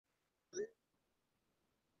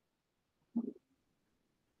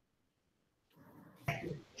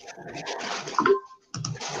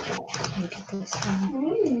Look at this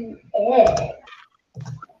one.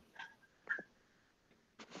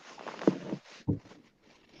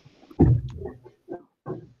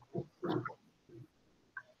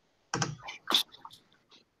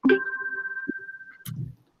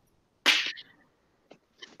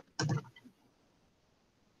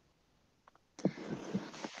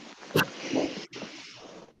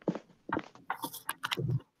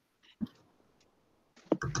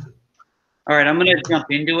 All right, I'm going to jump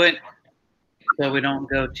into it so we don't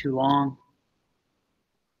go too long.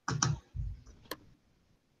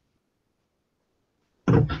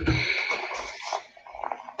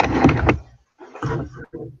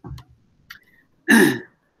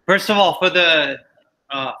 First of all, for the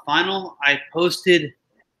final, I posted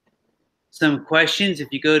some questions. If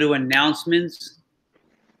you go to announcements,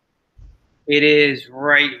 it is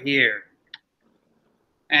right here.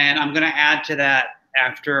 And I'm going to add to that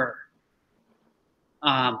after.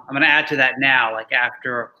 I'm going to add to that now, like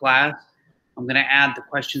after class. I'm going to add the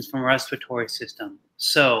questions from respiratory system.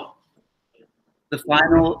 So the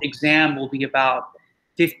final exam will be about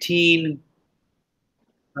 15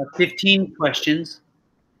 questions.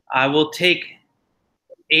 I will take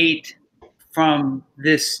 8 from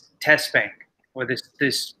this test bank or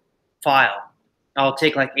this file. I'll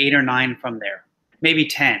take like 8 or 9 from there, maybe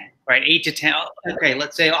 10, right? 8 to 10. Okay,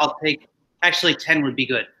 let's say I'll take, actually 10 would be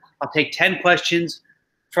good. I'll take 10 questions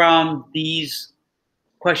from these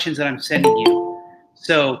questions that I'm sending you.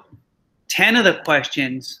 So 10 of the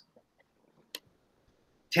questions,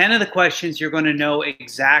 you're going to know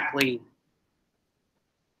exactly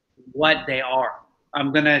what they are.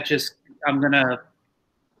 I'm going to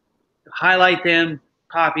highlight them,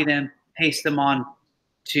 copy them, paste them on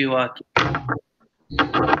to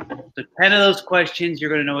so 10 of those questions, you're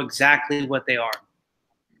going to know exactly what they are.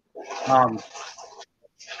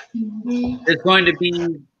 There's going to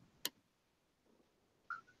be,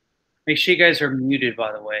 make sure you guys are muted,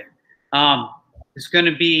 by the way. It's going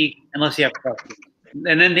to be, unless you have questions.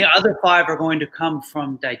 And then the other 5 are going to come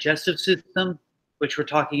from digestive system, which we're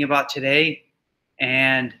talking about today,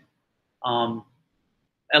 and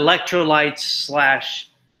electrolytes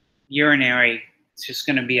 / urinary. It's just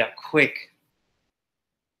going to be a quick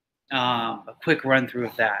run through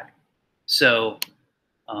of that. So,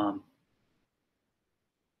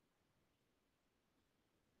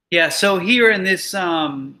 yeah, so here in this,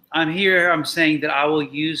 I'm saying that I will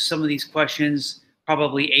use some of these questions,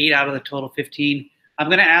 probably 8 out of the total 15. I'm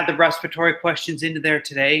going to add the respiratory questions into there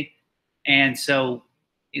today. And so,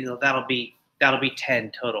 that'll be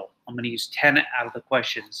 10 total. I'm going to use 10 out of the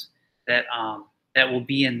questions that will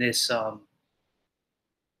be in this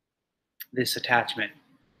this attachment.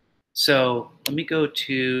 So let me go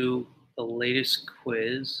to the latest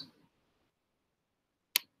quiz.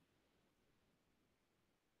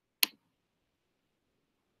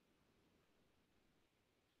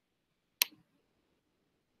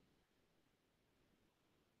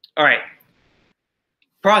 All right.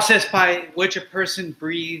 Process by which a person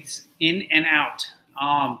breathes in and out.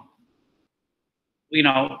 I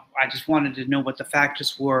just wanted to know what the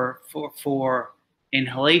factors were for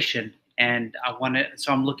inhalation, and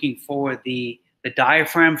so I'm looking for the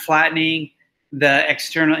diaphragm flattening, the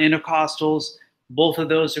external intercostals. Both of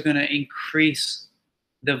those are going to increase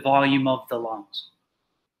the volume of the lungs.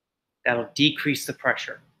 That'll decrease the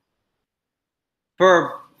pressure.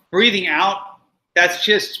 For breathing out, that's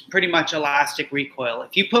just pretty much elastic recoil.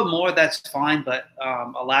 If you put more, that's fine, but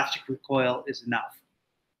elastic recoil is enough.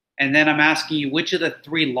 And then I'm asking you, which of the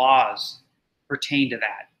 3 laws pertain to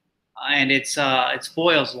that? And it's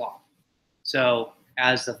Boyle's law. So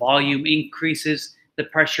as the volume increases, the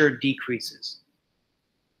pressure decreases.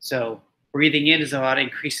 So breathing in is about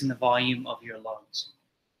increasing the volume of your lungs.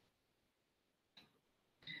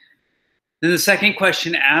 Then the second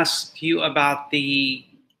question asks you about the,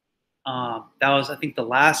 that was, I think, the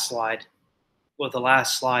last slide, or the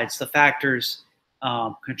last slides, the factors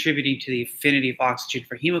contributing to the affinity of oxygen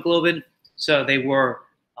for hemoglobin. So they were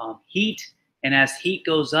heat, and as heat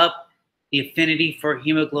goes up, the affinity for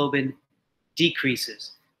hemoglobin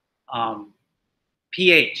decreases.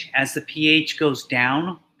 pH, as the pH goes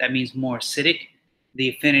down, that means more acidic, the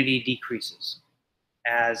affinity decreases.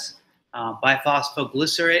 As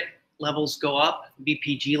biphosphoglycerate levels go up,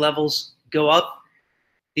 BPG levels go up,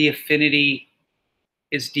 the affinity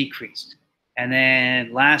is decreased. And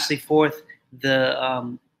then lastly, fourth,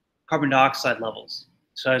 the carbon dioxide levels.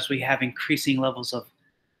 So as we have increasing levels of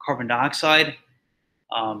carbon dioxide,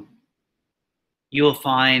 you'll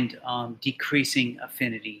find decreasing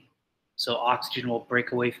affinity. So oxygen will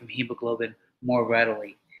break away from hemoglobin more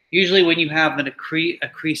readily. Usually when you have an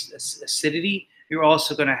increased acidity, you're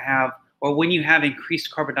also going to have, or when you have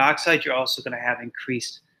increased carbon dioxide, you're also going to have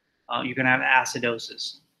increased, you're going to have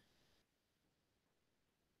acidosis.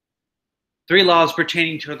 3 laws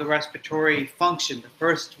pertaining to the respiratory function. The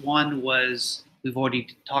first one was, we've already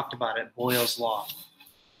talked about it, Boyle's law.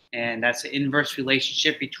 And that's the inverse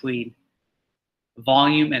relationship between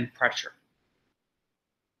volume and pressure.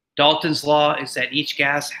 Dalton's law is that each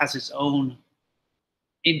gas has its own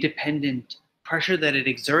independent pressure that it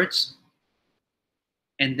exerts.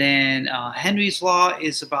 And then Henry's law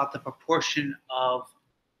is about the proportion of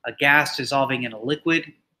a gas dissolving in a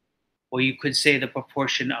liquid, or you could say the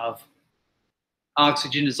proportion of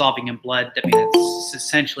oxygen dissolving in blood. I mean, it's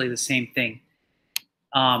essentially the same thing.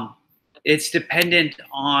 It's dependent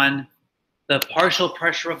on the partial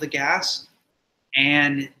pressure of the gas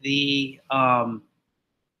and the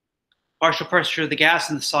partial pressure of the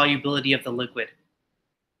gas and the solubility of the liquid.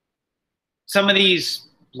 Some of these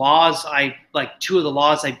laws, like 2 of the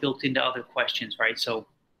laws I built into other questions, right? So,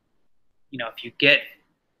 you know, if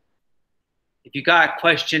you got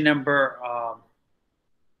question number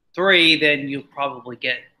 3, then you'll probably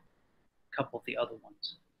get a couple of the other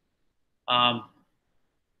ones.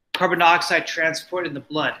 Carbon dioxide transport in the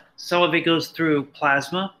blood. Some of it goes through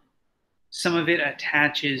plasma. Some of it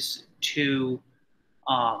attaches to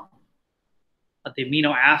the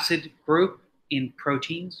amino acid group in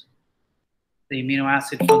proteins, the amino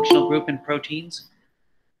acid functional group in proteins.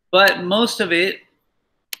 But most of it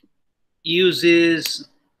uses,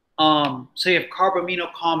 so you have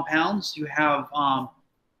carbamino compounds, you have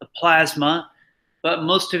the plasma, but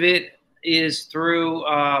most of it is through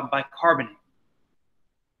bicarbonate.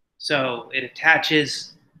 So it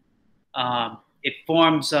attaches, it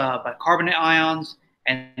forms bicarbonate ions,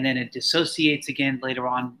 and then it dissociates again later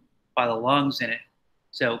on by the lungs in it.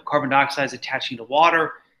 So carbon dioxide is attaching to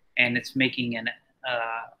water, and it's making a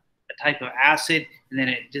type of acid, and then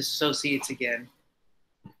it dissociates again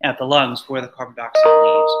at the lungs where the carbon dioxide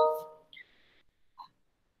leaves.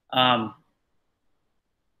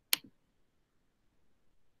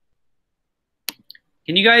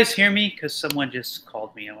 Can you guys hear me? Because someone just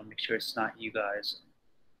called me. I want to make sure it's not you guys.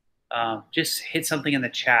 Just hit something in the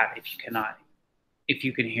chat if you cannot, if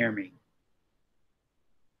you can hear me.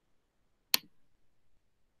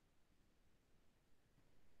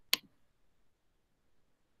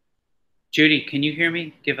 Judy, can you hear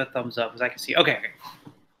me? Give a thumbs up because I can see. Okay.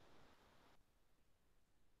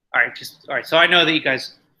 All right. All right. So I know that you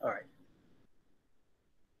guys. All right.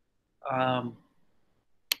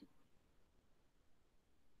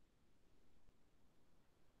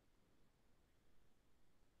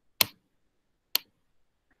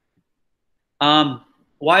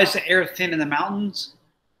 Why is the air thin in the mountains?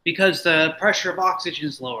 Because the pressure of oxygen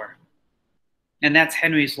is lower. And that's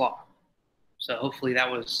Henry's law. So hopefully that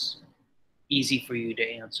was easy for you to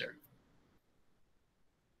answer.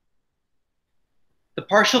 The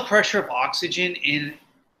partial pressure of oxygen in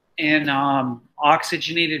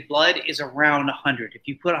oxygenated blood is around 100. If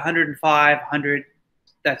you put 105, 100,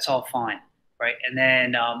 that's all fine, right? And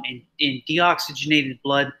then in deoxygenated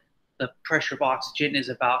blood, the pressure of oxygen is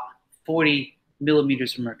about 40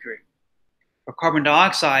 millimeters of mercury. For carbon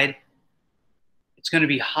dioxide, it's going to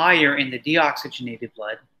be higher in the deoxygenated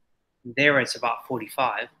blood. There it's about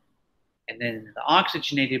 45. And then in the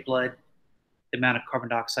oxygenated blood, the amount of carbon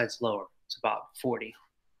dioxide is lower. It's about 40.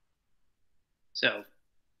 So,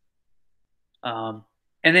 and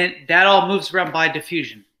then that all moves around by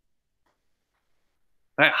diffusion,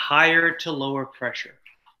 right? Higher to lower pressure.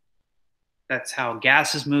 That's how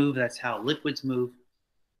gases move. That's how liquids move.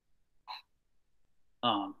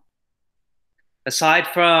 Aside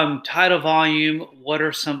from tidal volume, what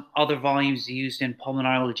are some other volumes used in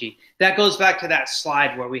pulmonology? That goes back to that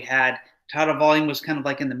slide where we had tidal volume was kind of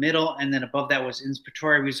like in the middle, and then above that was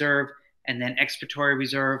inspiratory reserve, and then expiratory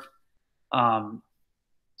reserve.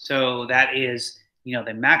 So that is, you know,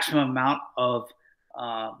 the maximum amount of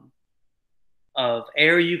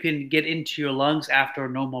air you can get into your lungs after a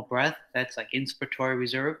normal breath. That's like inspiratory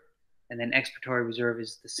reserve, and then expiratory reserve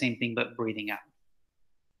is the same thing but breathing out.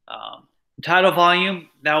 Tidal volume,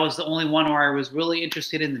 that was the only one where I was really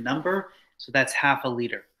interested in the number. So that's half a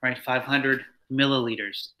liter, right? 500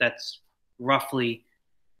 milliliters. That's roughly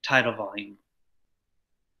tidal volume.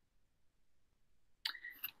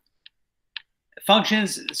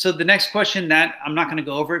 Functions. So the next question that I'm not going to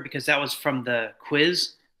go over it because that was from the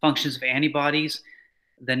quiz, functions of antibodies.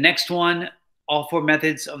 The next one, all 4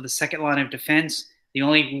 methods of the second line of defense. The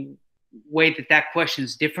only way that question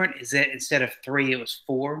is different is that instead of 3, it was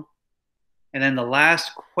 4. And then the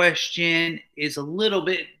last question is a little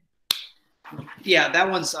bit Yeah, that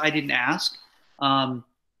one's I didn't ask. And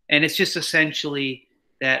it's just essentially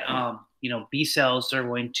that B cells are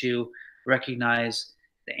going to recognize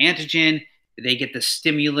the antigen. They get the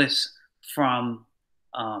stimulus from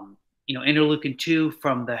interleukin 2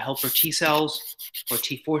 from the helper T cells or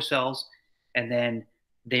T4 cells, and then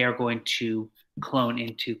they are going to clone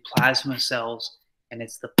into plasma cells, and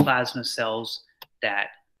it's the plasma cells that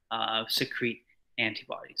secrete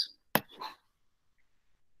antibodies. Does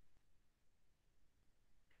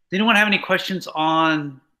anyone have any questions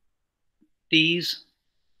on these?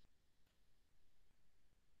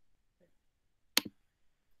 You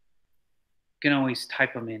can always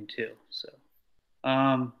type them in too. So,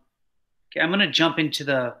 okay, I'm going to jump into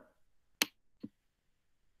the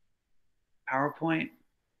PowerPoint.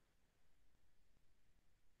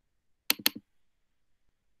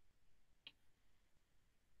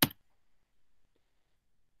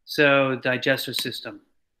 So, digestive system.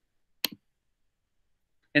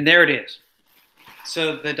 And there it is.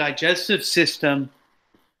 So the digestive system,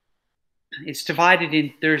 it's divided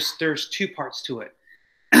in, there's two parts to it.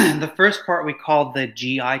 The first part we call the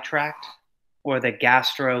GI tract or the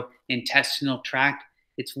gastrointestinal tract.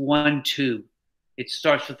 It's one tube. It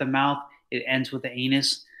starts with the mouth, it ends with the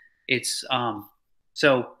anus. It's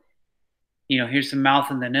here's the mouth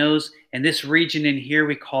and the nose, and this region in here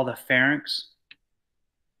we call the pharynx.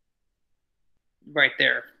 Right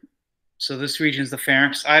there. So this region is the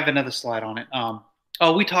pharynx. I have another slide on it.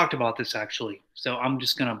 We talked about this actually. So I'm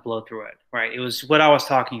just going to blow through it. Right. It was what I was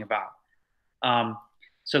talking about.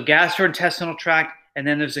 So gastrointestinal tract, and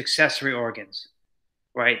then there's accessory organs.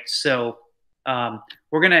 Right. So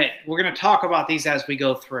we're gonna talk about these as we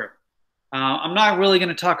go through. I'm not really going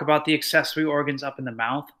to talk about the accessory organs up in the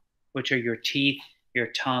mouth, which are your teeth, your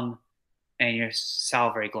tongue, and your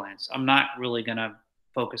salivary glands. I'm not really going to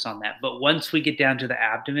focus on that. But once we get down to the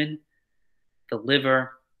abdomen, the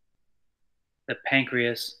liver, the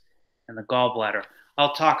pancreas, and the gallbladder,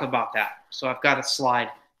 I'll talk about that. So I've got a slide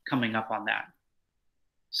coming up on that.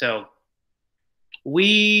 So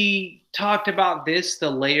we talked about this, the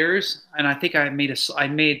layers, and I think I didn't make a slide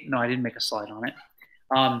on it.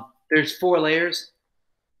 There's 4 layers,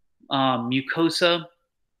 mucosa,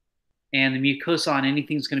 and the mucosa on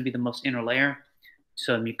anything is going to be the most inner layer.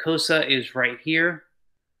 So mucosa is right here.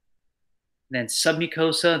 Then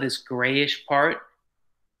submucosa, this grayish part.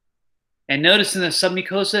 And notice in the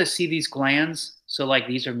submucosa, see these glands? So like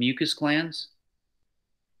these are mucus glands.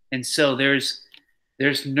 And so there's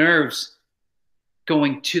nerves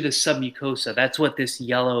going to the submucosa. That's what this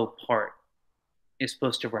yellow part is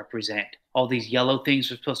supposed to represent. All these yellow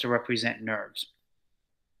things are supposed to represent nerves.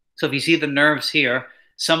 So if you see the nerves here,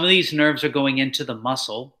 some of these nerves are going into the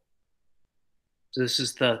muscle. So this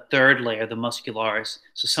is the 3rd layer, the muscularis.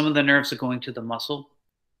 So some of the nerves are going to the muscle.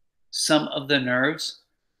 Some of the nerves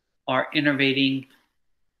are innervating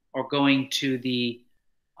or going to the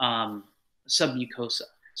submucosa.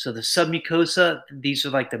 So the submucosa, these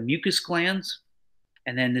are like the mucus glands.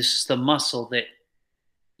 And then this is the muscle that,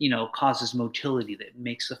 causes motility, that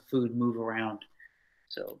makes the food move around.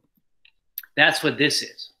 So that's what this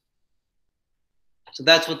is. So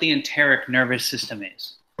that's what the enteric nervous system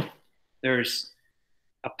is. There's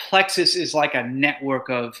a plexus is like a network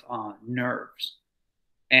of nerves.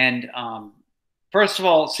 And first of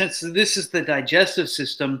all, since this is the digestive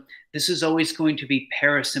system, this is always going to be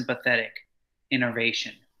parasympathetic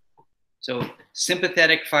innervation. So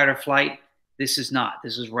sympathetic fight or flight, this is not.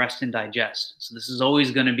 This is rest and digest. So this is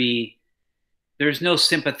always going to be, there's no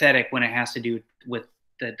sympathetic when it has to do with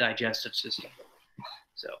the digestive system.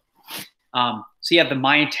 So you have the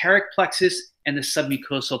myenteric plexus and the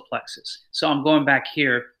submucosal plexus. So I'm going back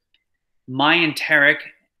here. Myenteric,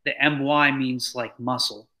 the MY means like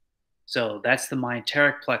muscle. So that's the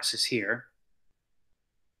myenteric plexus here.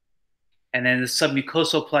 And then the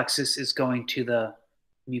submucosal plexus is going to the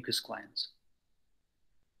mucus glands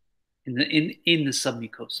in the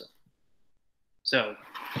submucosa. So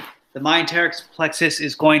the myenteric plexus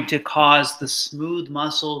is going to cause the smooth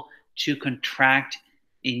muscle to contract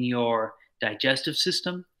in your digestive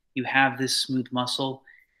system. You have this smooth muscle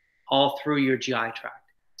all through your GI tract.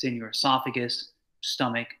 It's in your esophagus,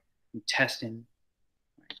 stomach, intestine.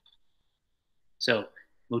 So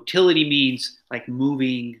motility means like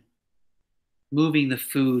moving the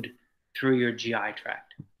food through your GI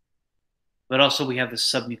tract. But also we have the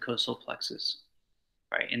submucosal plexus,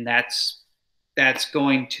 right? And that's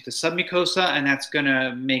going to the submucosa, and that's going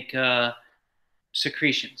to make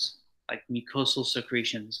secretions, like mucosal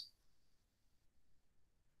secretions.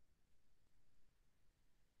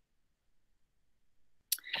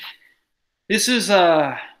 This is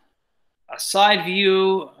a a side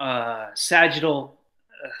view, sagittal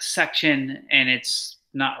section, and it's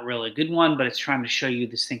not really a good one, but it's trying to show you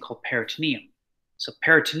this thing called peritoneum. So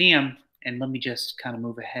peritoneum, and let me just kind of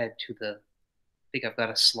move ahead to I think I've got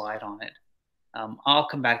a slide on it. I'll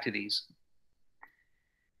come back to these.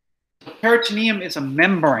 The peritoneum is a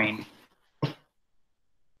membrane.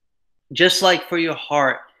 Just like for your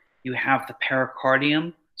heart, you have the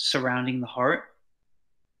pericardium surrounding the heart.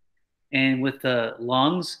 And with the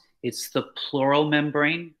lungs, it's the pleural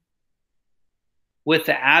membrane. With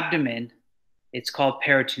the abdomen, it's called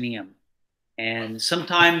peritoneum. And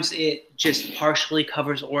sometimes it just partially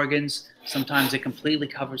covers organs. Sometimes it completely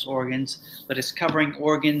covers organs, but it's covering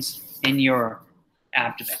organs in your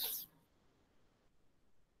abdomen.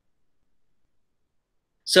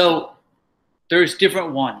 So there's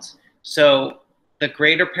different ones. So the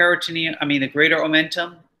greater peritoneum, the greater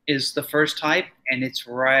omentum is the first type, and it's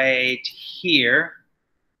right here.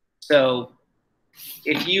 So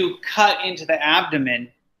if you cut into the abdomen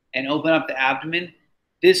and open up the abdomen,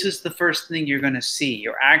 this is the first thing you're going to see.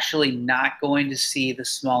 You're actually not going to see the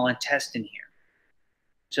small intestine here.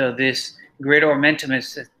 So this greater omentum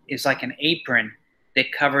is like an apron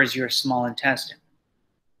that covers your small intestine.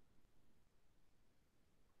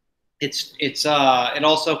 It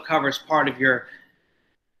also covers part of your,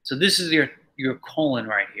 so this is your colon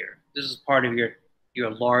right here. This is part of your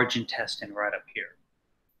large intestine right up here.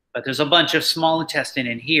 But there's a bunch of small intestine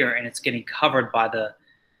in here, and it's getting covered by the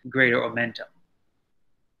greater omentum.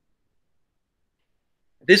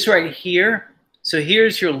 This right here, so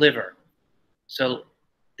here's your liver. So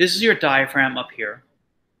this is your diaphragm up here.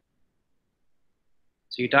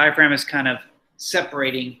 So your diaphragm is kind of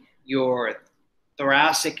separating your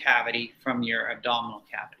thoracic cavity from your abdominal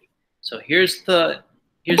cavity. So here's the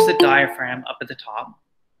diaphragm up at the top.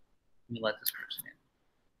 Let me let this person in.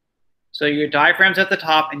 So your diaphragm's at the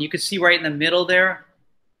top, and you can see right in the middle there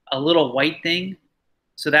a little white thing.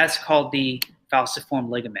 So that's called the falciform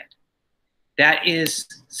ligament. That is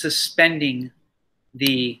suspending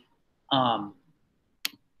the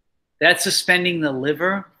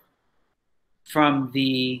liver from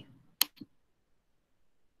the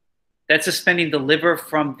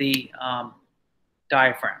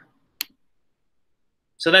diaphragm.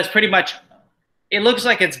 So that's pretty much, it looks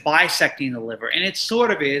like it's bisecting the liver, and it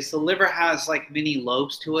sort of is. The liver has like many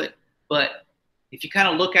lobes to it, but if you kind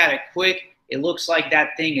of look at it quick, it looks like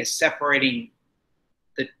that thing is separating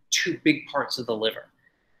the two big parts of the liver.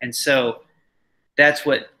 And so that's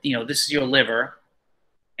what, this is your liver.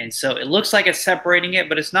 And so it looks like it's separating it,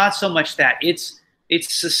 but it's not so much that. It's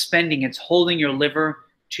suspending, it's holding your liver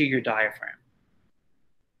to your diaphragm.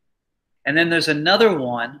 And then there's another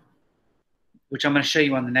one, which I'm going to show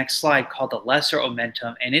you on the next slide, called the lesser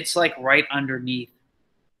omentum, and it's like right underneath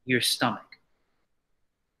your stomach.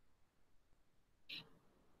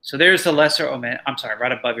 So there's the lesser omentum, I'm sorry,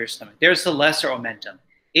 right above your stomach. There's the lesser omentum.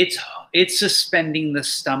 It's suspending the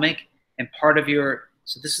stomach and part of your,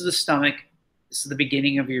 so this is the stomach, this is the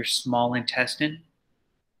beginning of your small intestine.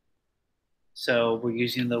 So we're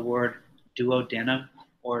using the word duodenum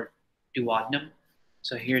or duodenum.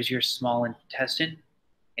 So here's your small intestine,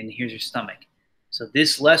 and here's your stomach. So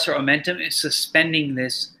this lesser omentum is suspending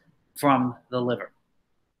this from the liver.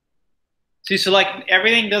 See, so like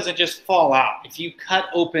everything doesn't just fall out. If you cut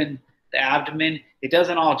open the abdomen, it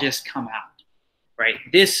doesn't all just come out, right?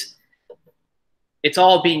 It's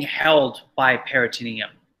all being held by peritoneum,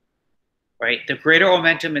 right? The greater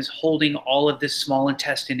omentum is holding all of this small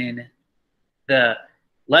intestine in. The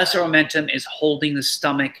lesser omentum is holding the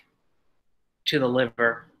stomach to the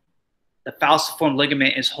liver. The falciform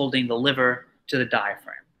ligament is holding the liver to the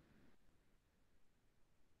diaphragm.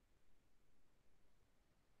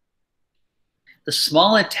 The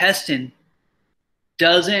small intestine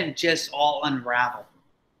doesn't just all unravel.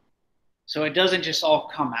 So it doesn't just all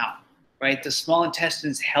come out, right? The small intestine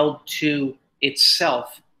is held to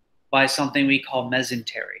itself by something we call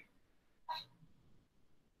mesentery.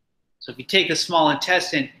 So if you take the small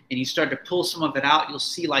intestine and you start to pull some of it out, you'll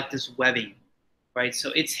see like this webbing, right?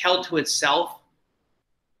 So it's held to itself,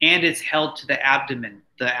 and it's held to the abdomen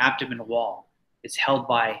wall. It's held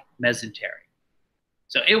by mesentery.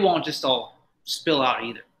 So it won't just all spill out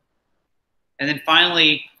either. And then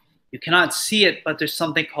finally, you cannot see it, but there's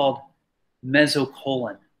something called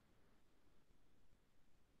mesocolon.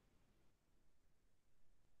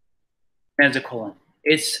 Mesocolon.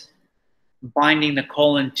 It's binding the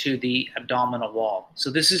colon to the abdominal wall. So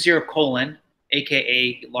this is your colon,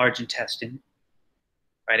 aka large intestine,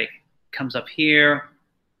 right? It comes up here,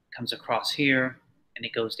 comes across here, and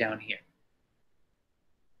it goes down here.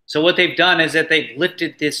 So what they've done is that they've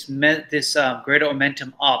lifted this greater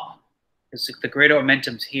omentum up Because the greater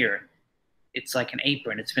omentum's here. It's like an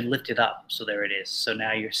apron. It's been lifted up. So there it is. So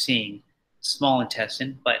now you're seeing small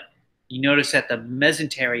intestine. But you notice that the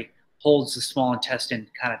mesentery holds the small intestine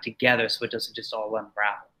kind of together so it doesn't just all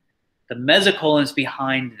unravel. The mesocolon is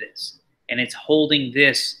behind this, and it's holding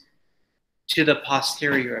this to the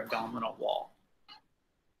posterior abdominal wall.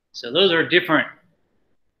 So those are different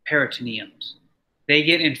peritoneums. They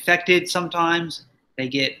get infected sometimes. They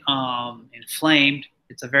get inflamed.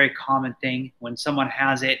 It's a very common thing. When someone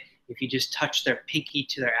has it, if you just touch their pinky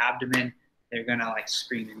to their abdomen, they're gonna like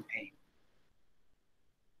scream in pain.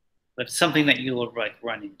 But it's something that you'll like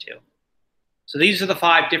run into. So these are the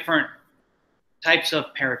 5 different types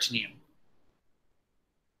of peritoneum.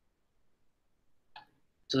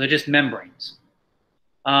 So they're just membranes.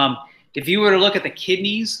 If you were to look at the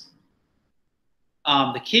kidneys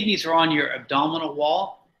are on your abdominal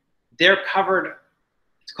wall. They're covered,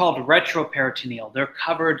 it's called retroperitoneal. They're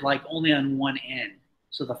covered like only on one end.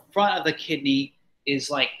 So the front of the kidney is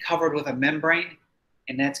like covered with a membrane,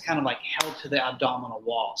 and that's kind of like held to the abdominal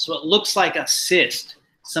wall. So it looks like a cyst.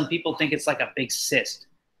 Some people think it's like a big cyst,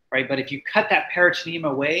 right? But if you cut that peritoneum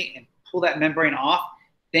away and pull that membrane off,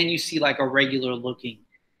 then you see like a regular looking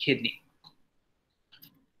kidney.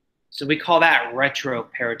 So we call that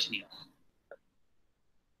retroperitoneal.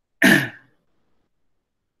 All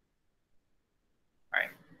right.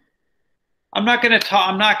 I'm not going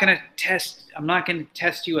to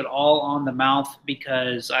test you at all on the mouth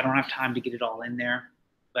because I don't have time to get it all in there.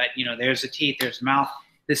 But you know, there's the teeth, there's the mouth.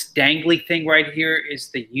 This dangly thing right here is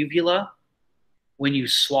the uvula. When you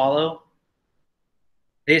swallow,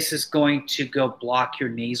 this is going to go block your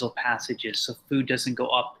nasal passages so food doesn't go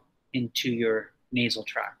up into your nasal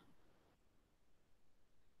tract.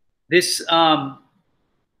 This,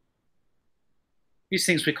 these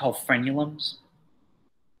things we call frenulums.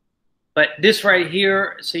 But this right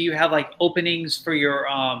here, so you have like openings for your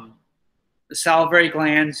the salivary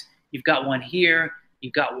glands. You've got one here.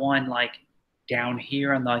 You've got one like down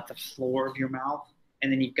here on like the floor of your mouth,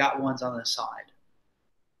 and then you've got ones on the side.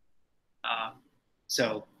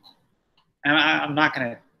 So I'm not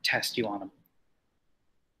going to test you on them,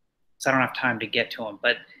 so I don't have time to get to them.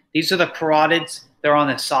 But these are the carotids. They're on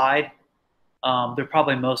the side. They're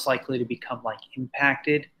probably most likely to become like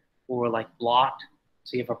impacted or like blocked.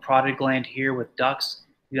 So you have a parotid gland here with ducts.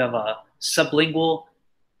 You have a sublingual,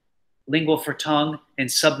 lingual for tongue, and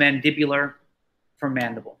submandibular for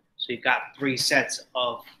mandible. So you've got 3 sets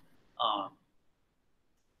of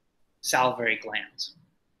salivary glands.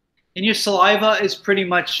 And your saliva is pretty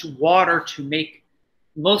much water to make,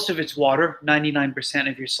 most of it's water, 99%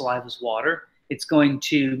 of your saliva is water. It's going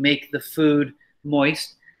to make the food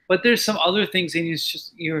moist. But there's some other things in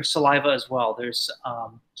your saliva as well. There's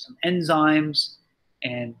some enzymes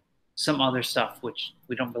and some other stuff, which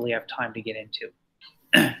we don't really have time to get into.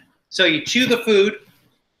 So you chew the food,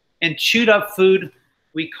 and chewed up food,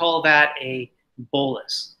 we call that a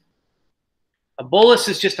bolus. A bolus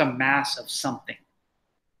is just a mass of something.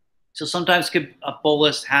 So sometimes a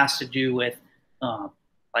bolus has to do with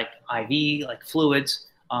like IV, like fluids,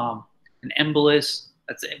 an embolus.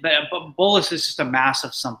 That's it. But a bolus is just a mass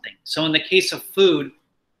of something. So in the case of food,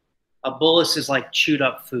 a bolus is like chewed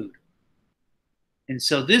up food. And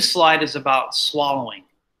so this slide is about swallowing.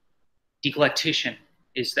 Deglutition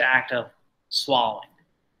is the act of swallowing.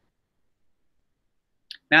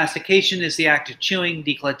 Mastication is the act of chewing.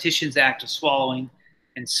 Deglutition is the act of swallowing.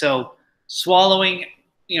 And so swallowing,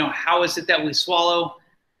 you know, how is it that we swallow?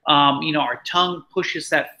 You know, our tongue pushes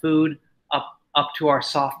that food up to our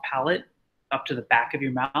soft palate, up to the back of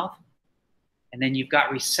your mouth. And then you've got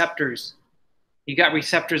receptors. You've got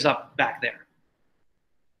receptors up back there.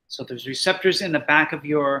 So there's receptors in the back of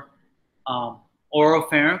your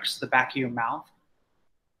oropharynx, the back of your mouth.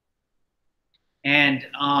 And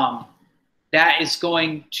that is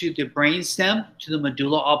going to the brainstem, to the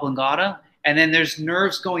medulla oblongata. And then there's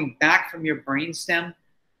nerves going back from your brainstem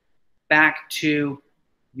back to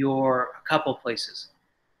a couple places.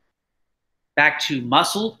 Back to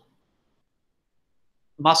muscle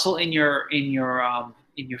in your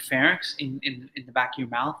pharynx, in the back of your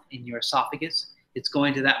mouth, in your esophagus. It's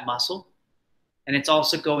going to that muscle. And it's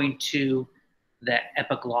also going to the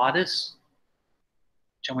epiglottis,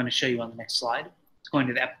 which I'm going to show you on the next slide. It's going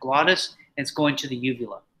to the epiglottis, and it's going to the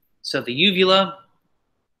uvula. So the uvula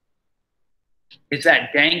is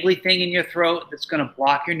that dangly thing in your throat that's going to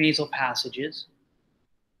block your nasal passages.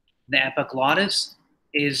 The epiglottis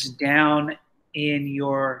is down in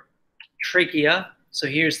your trachea. So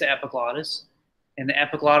here's the epiglottis. And the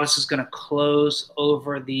epiglottis is going to close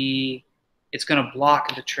over it's going to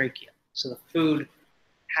block the trachea. So the food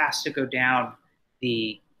has to go down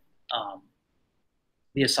the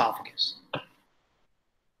the esophagus.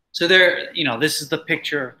 So there, this is the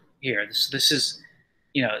picture here. This is,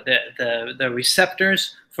 the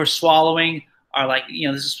receptors for swallowing are like,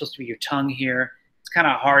 this is supposed to be your tongue here. It's kind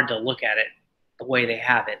of hard to look at it the way they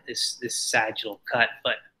have it, this sagittal cut,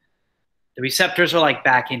 but the receptors are like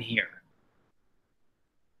back in here,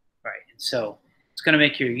 right? And so it's going to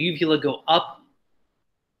make your uvula go up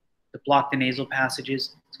to block the nasal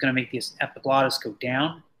passages. It's going to make the epiglottis go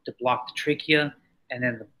down to block the trachea, and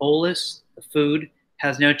then the bolus, the food,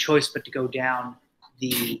 has no choice but to go down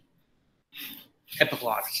the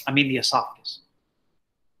the esophagus.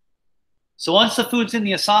 So once the food's in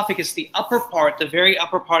the esophagus, the upper part, the very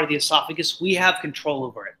upper part of the esophagus, we have control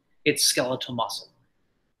over it. It's skeletal muscle.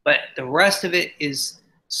 But the rest of it is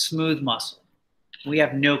smooth muscle. We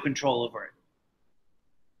have no control over it.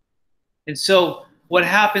 And so what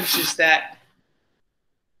happens is that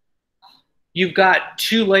you've got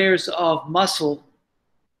 2 layers of muscle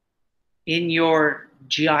in your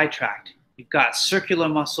GI tract. You've got circular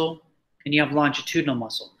muscle and you have longitudinal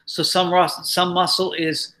muscle. So some muscle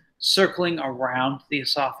is circling around the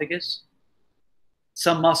esophagus.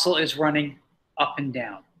 Some muscle is running up and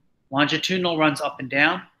down. Longitudinal runs up and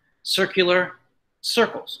down. Circular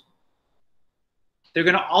circles. They're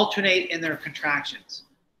going to alternate in their contractions.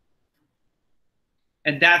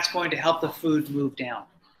 And that's going to help the food move down.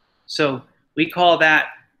 So we call that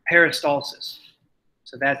peristalsis.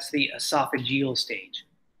 So that's the esophageal stage.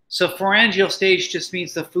 So pharyngeal stage just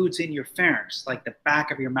means the food's in your pharynx, like the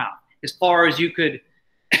back of your mouth, as far as you could,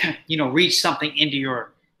 reach something into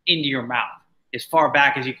your mouth, as far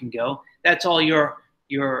back as you can go. That's all your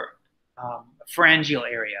pharyngeal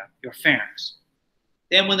area, your pharynx.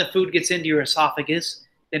 Then when the food gets into your esophagus,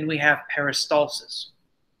 then we have peristalsis.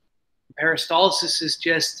 Peristalsis is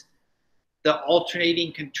just the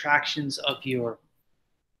alternating contractions of your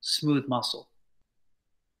smooth muscle.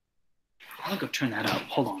 I'll go turn that up.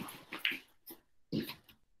 Hold on.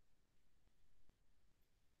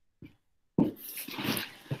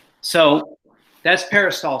 So that's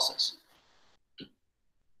peristalsis.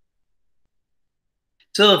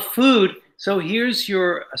 So the food, so here's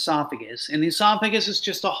your esophagus. And the esophagus is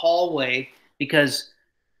just a hallway because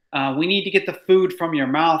we need to get the food from your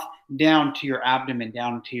mouth down to your abdomen,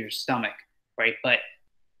 down to your stomach, right? But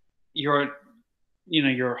your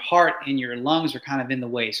heart and your lungs are kind of in the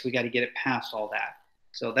way, so we got to get it past all that.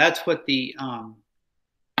 So that's what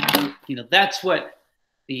that's what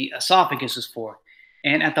the esophagus is for.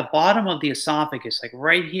 And at the bottom of the esophagus, like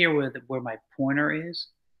right here where my pointer is,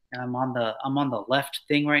 and I'm on the left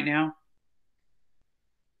thing right now,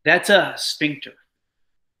 that's a sphincter,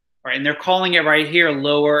 right? And they're calling it right here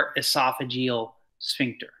lower esophageal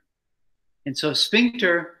sphincter. And so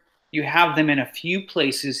sphincter, you have them in a few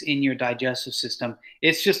places in your digestive system.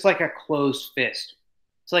 It's just like a closed fist.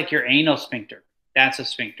 It's like your anal sphincter. That's a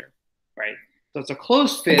sphincter, right? So it's a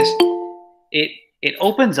closed fist. It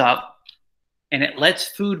opens up and it lets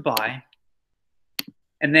food by,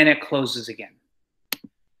 and then it closes again,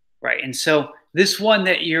 right? And so this one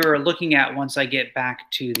that you're looking at, once I get back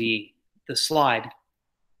to the slide,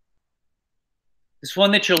 this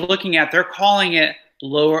one that you're looking at, they're calling it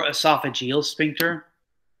lower esophageal sphincter.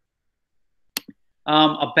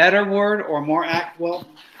 A better word, or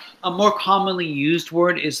a more commonly used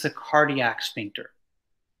word, is the cardiac sphincter.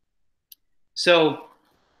 So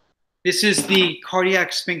this is the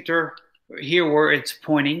cardiac sphincter here where it's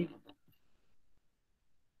pointing.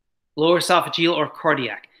 Lower esophageal or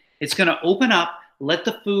cardiac. It's going to open up, let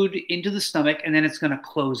the food into the stomach, and then it's going to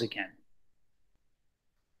close again.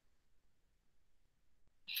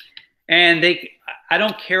 And I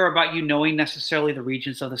don't care about you knowing necessarily the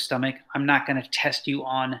regions of the stomach. I'm not going to test you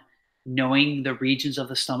on knowing the regions of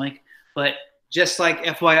the stomach. But just like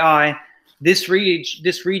FYI, this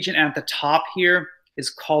region at the top here is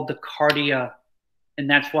called the cardia. And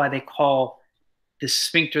that's why they call this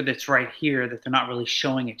sphincter that's right here, that they're not really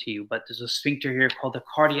showing it to you, but there's a sphincter here called the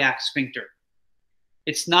cardiac sphincter.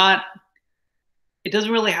 It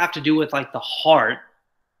doesn't really have to do with like the heart.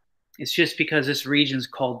 It's just because this region is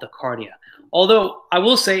called the cardia. Although I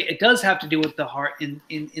will say it does have to do with the heart in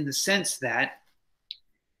the sense that,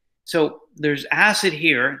 so there's acid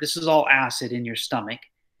here. This is all acid in your stomach.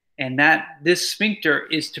 And this sphincter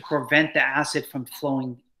is to prevent the acid from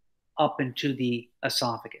flowing up into the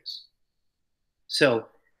esophagus. So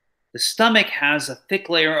the stomach has a thick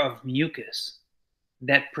layer of mucus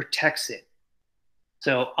that protects it.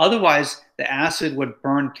 So otherwise, the acid would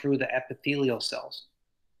burn through the epithelial cells.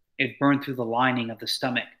 It burned through the lining of the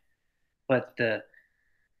stomach, but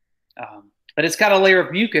it's got a layer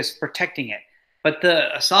of mucus protecting it. But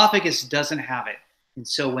the esophagus doesn't have it, And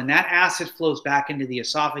so when that acid flows back into the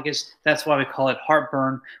esophagus, that's why we call it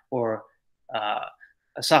heartburn or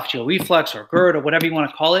esophageal reflux or GERD or whatever you want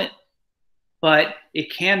to call it. But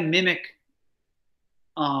it can mimic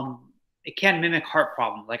heart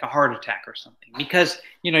problem, like a heart attack or something, because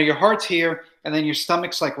your heart's here and then your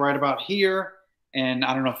stomach's like right about here. And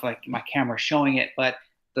I don't know if like my camera's showing it, but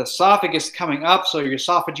the esophagus coming up, so your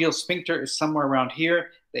esophageal sphincter is somewhere around here.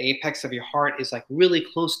 The apex of your heart is like really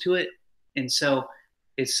close to it. And so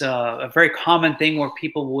it's a very common thing where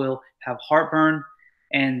people will have heartburn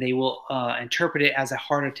and they will interpret it as a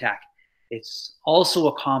heart attack. It's also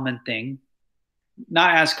a common thing,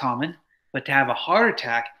 not as common, but to have a heart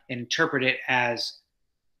attack and interpret it as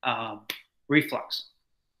reflux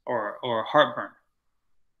or heartburn,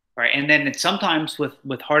 right? And then sometimes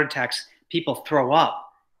with heart attacks, people throw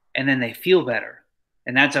up and then they feel better.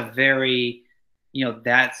 And that's a very,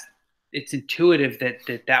 it's intuitive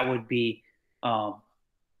that would be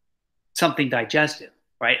something digestive,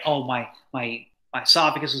 right? Oh, my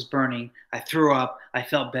esophagus was burning. I threw up. I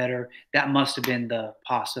felt better. That must have been the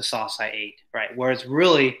pasta sauce I ate, right? Whereas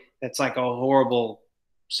really, that's like a horrible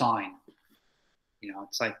sign.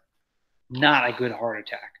 It's like not a good heart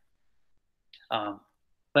attack.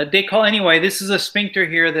 But they call, anyway, this is a sphincter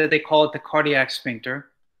here that they call it the cardiac sphincter.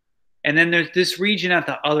 And then there's this region at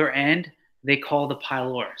the other end they call the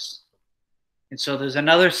pylorus. And so there's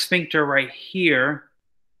another sphincter right here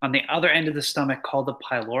on the other end of the stomach called the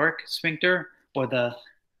pyloric sphincter or the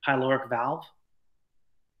pyloric valve.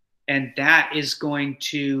 And that is going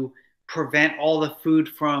to prevent all the food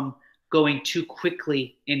from going too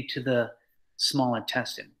quickly into the small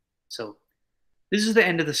intestine. So this is the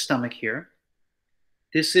end of the stomach here.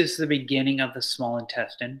 This is the beginning of the small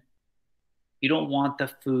intestine. You don't want the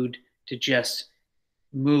food to just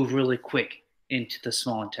move really quick into the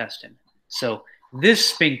small intestine. So this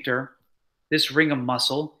sphincter, this ring of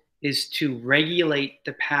muscle, is to regulate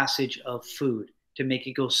the passage of food, to make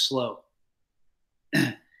it go slow.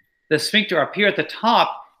 The sphincter up here at the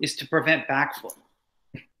top is to prevent backflow.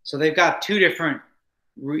 So they've got two different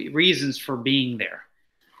reasons for being there.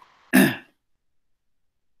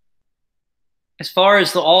 As far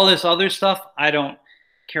as all this other stuff, I don't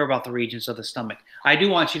care about the regions of the stomach. I do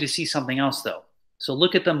want you to see something else, though. So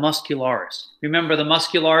look at the muscularis. Remember, the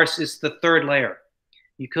muscularis is the third layer.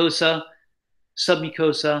 Mucosa,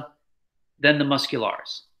 submucosa, then the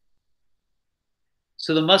muscularis.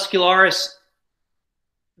 So the muscularis,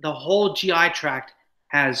 the whole GI tract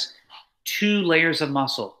has two layers of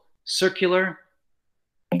muscle, circular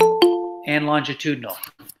and longitudinal.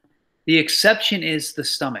 The exception is the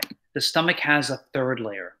stomach. The stomach has a third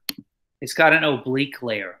layer. It's got an oblique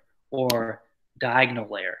layer or diagonal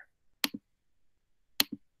layer.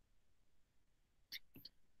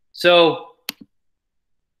 So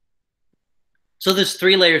there's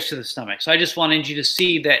three layers to the stomach. So I just wanted you to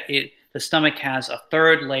see that the stomach has a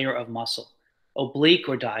third layer of muscle, oblique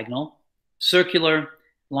or diagonal, circular,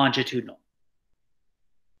 longitudinal.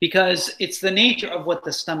 Because it's the nature of what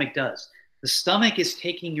the stomach does. The stomach is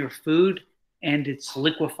taking your food and it's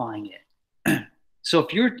liquefying it. So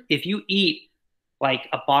if you eat like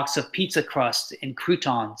a box of pizza crust and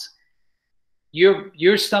croutons,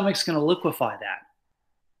 your stomach's going to liquefy that.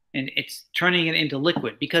 And it's turning it into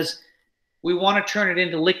liquid because we want to turn it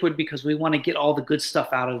into liquid because we want to get all the good stuff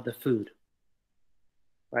out of the food,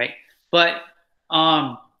 right? But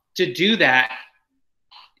to do that,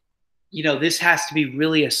 this has to be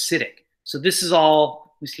really acidic. So this is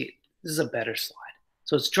all, let me see, this is a better slide.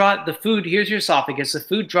 So it's the food, here's your esophagus, the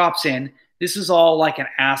food drops in. This is all like an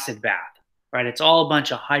acid bath, right? It's all a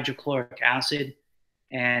bunch of hydrochloric acid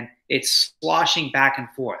and it's sloshing back and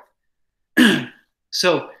forth.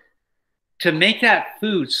 So to make that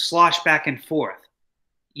food slosh back and forth,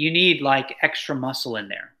 you need like extra muscle in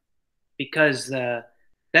there because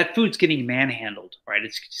that food's getting manhandled, right?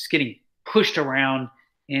 It's just getting pushed around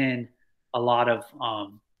in a lot of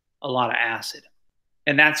acid,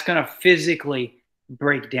 and that's going to physically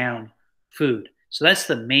break down food. So that's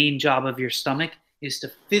the main job of your stomach, is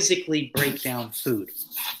to physically break down food.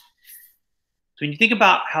 So when you think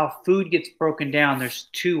about how food gets broken down, there's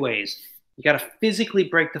two ways. You got to physically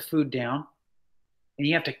break the food down, and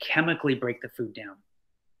you have to chemically break the food down.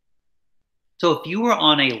 So if you were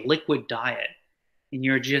on a liquid diet and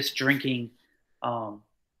you're just drinking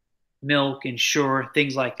milk and sugar,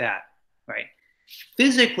 things like that, right?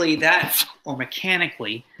 Physically, or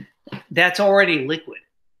mechanically, that's already liquid.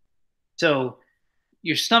 So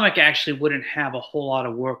your stomach actually wouldn't have a whole lot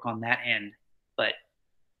of work on that end, but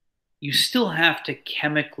you still have to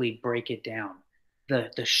chemically break it down.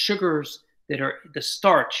 The sugars that are the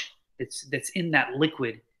starch that's in that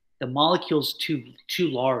liquid, the molecule's too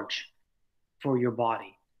large for your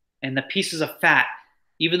body. And the pieces of fat,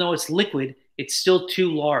 even though it's liquid, it's still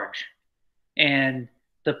too large. And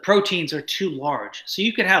the proteins are too large. So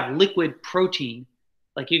you could have liquid protein,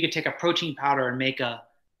 like you could take a protein powder and make a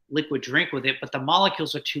liquid drink with it, but the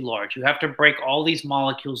molecules are too large. You have to break all these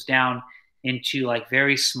molecules down into like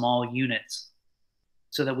very small units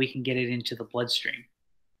so that we can get it into the bloodstream.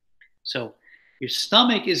 So your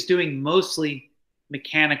stomach is doing mostly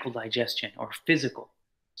mechanical digestion or physical.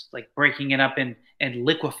 It's like breaking it up and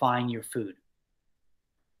liquefying your food.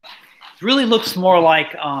 It really looks more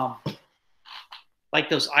like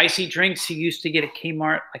those icy drinks you used to get at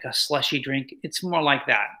Kmart, like a slushy drink. It's more like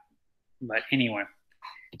that. But anyway,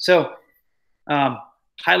 so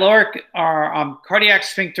pyloric or cardiac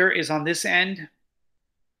sphincter is on this end,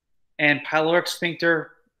 and pyloric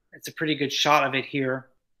sphincter, it's a pretty good shot of it here.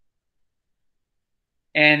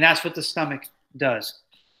 And that's what the stomach does.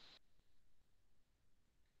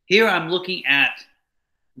 Here I'm looking at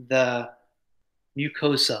the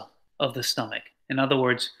mucosa of the stomach. In other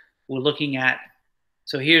words, we're looking at,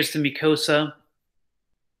 so here's the mucosa,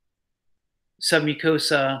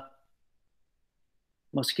 submucosa,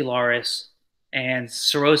 muscularis, and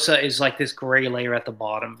serosa is like this gray layer at the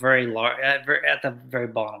bottom, very large, at the very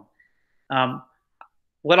bottom.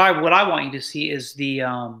 What I want you to see is the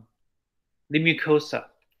mucosa.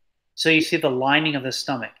 So you see the lining of the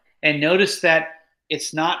stomach, and notice that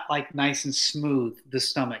it's not like nice and smooth, the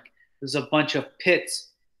stomach. There's a bunch of pits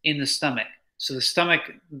in the stomach. So the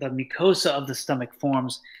stomach, the mucosa of the stomach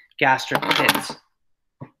forms gastric pits.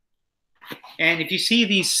 And if you see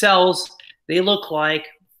these cells, they look like,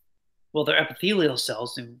 well, they're epithelial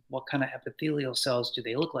cells. And what kind of epithelial cells do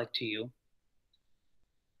they look like to you?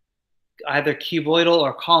 Either cuboidal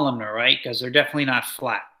or columnar, right? Because they're definitely not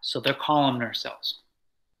flat. So they're columnar cells.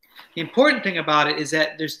 The important thing about it is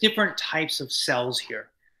that there's different types of cells here.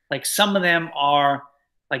 Like some of them are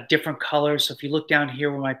like different colors. So if you look down here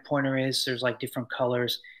where my pointer is, there's like different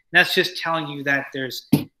colors. And that's just telling you that there's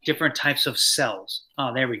different types of cells.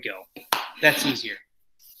 Oh, there we go. That's easier.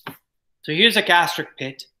 So here's a gastric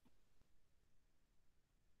pit.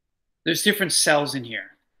 There's different cells in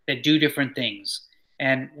here that do different things.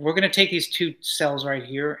 And we're going to take these two cells right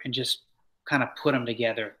here and just kind of put them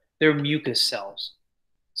together. They're mucus cells.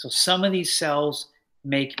 So some of these cells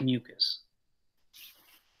make mucus.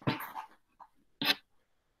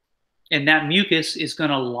 And that mucus is going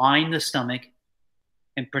to line the stomach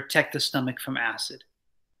and protect the stomach from acid.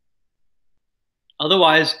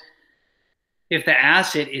 Otherwise, if the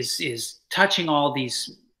acid is touching all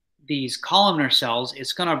these columnar cells,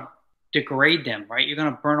 it's going to degrade them, right? You're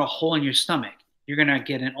going to burn a hole in your stomach. You're going to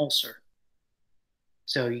get an ulcer.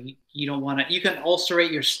 So you don't want to, you can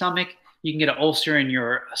ulcerate your stomach. You can get an ulcer in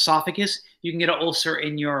your esophagus. You can get an ulcer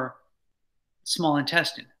in your small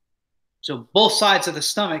intestine. So both sides of the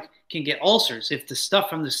stomach can get ulcers if the stuff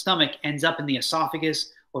from the stomach ends up in the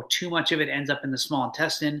esophagus or too much of it ends up in the small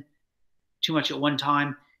intestine, too much at one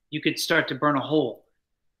time. You could start to burn a hole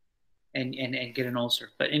and get an ulcer.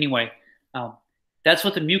 But anyway, that's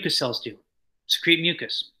what the mucus cells do. Secrete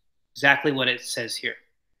mucus. Exactly what it says here.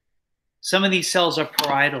 Some of these cells are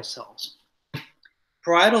parietal cells.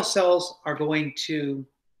 Parietal cells are going to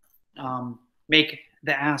make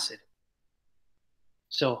the acid.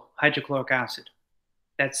 So hydrochloric acid.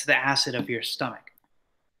 That's the acid of your stomach.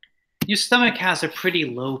 Your stomach has a pretty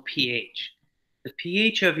low pH. The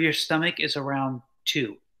pH of your stomach is around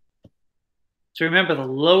 2. So remember, the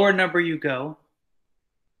lower number you go,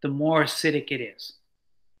 the more acidic it is.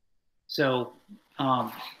 So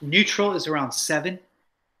neutral is around 7.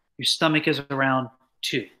 Your stomach is around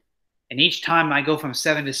 2. And each time I go from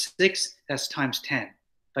 7 to 6, that's times 10. If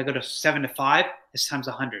I go to 7 to 5, it's times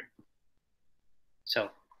 100. So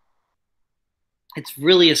it's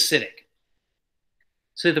really acidic.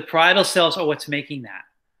 So the parietal cells are what's making that.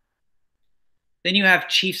 Then you have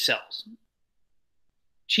chief cells.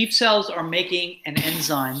 Chief cells are making an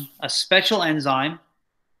enzyme, a special enzyme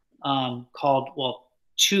called, well,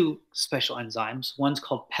 2 special enzymes. One's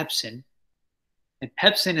called pepsin. And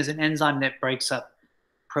pepsin is an enzyme that breaks up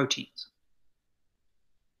proteins.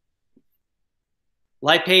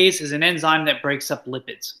 Lipase is an enzyme that breaks up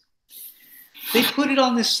lipids. They put it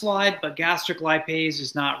on this slide, but gastric lipase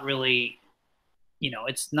is not really,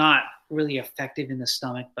 it's not really effective in the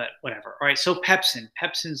stomach, but whatever. All right, so pepsin.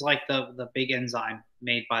 Pepsin's like the big enzyme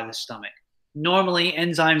made by the stomach. Normally,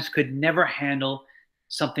 enzymes could never handle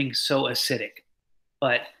something so acidic,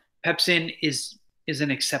 but pepsin is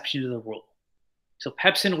an exception to the rule. So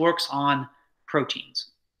pepsin works on proteins.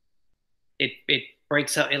 It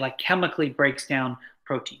breaks up, it like chemically breaks down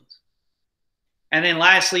proteins. And then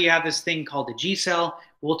lastly, you have this thing called the G cell.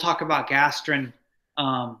 We'll talk about gastrin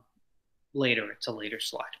later. It's a later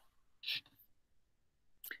slide.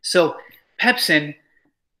 So pepsin,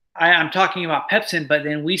 I'm talking about pepsin, but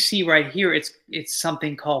then we see right here it's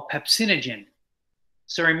something called pepsinogen.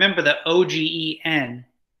 So remember the OGEN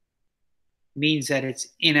means that it's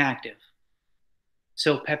inactive.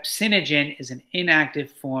 So pepsinogen is an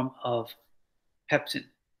inactive form of pepsin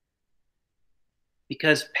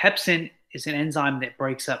because pepsin is an enzyme that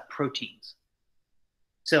breaks up proteins.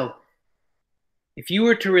 So if you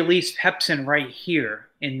were to release pepsin right here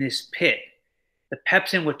in this pit, the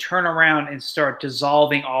pepsin would turn around and start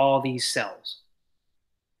dissolving all these cells.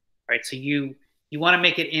 Right? So you want to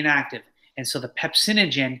make it inactive. And so the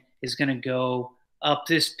pepsinogen is going to go up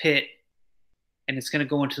this pit and it's going to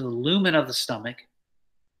go into the lumen of the stomach,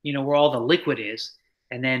 you know, where all the liquid is.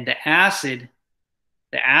 And then the acid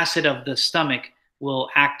of the stomach will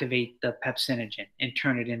activate the pepsinogen and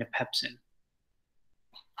turn it into pepsin.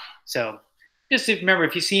 So just remember,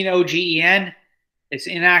 if you see an OGEN, it's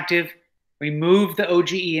inactive. Remove the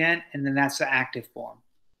OGEN, and then that's the active form.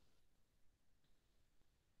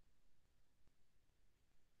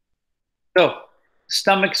 So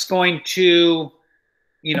stomach's going to,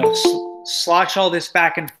 you know, slosh all this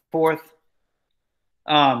back and forth.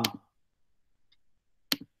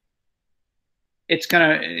 It's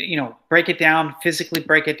going to, you know, break it down, physically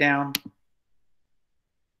break it down,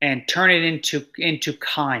 and turn it into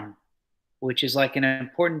chyme, which is like an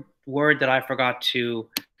important word that I forgot to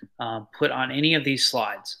put on any of these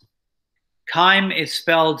slides. Chyme is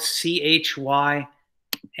spelled CHYME.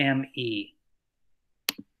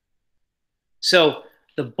 So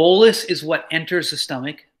the bolus is what enters the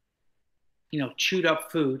stomach, you know, chewed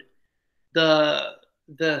up food. The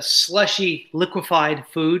slushy liquefied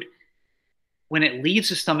food, when it leaves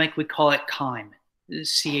the stomach, we call it chyme,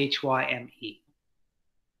 CHYME.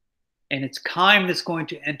 And it's chyme that's going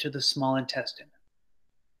to enter the small intestine.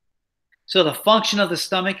 So the function of the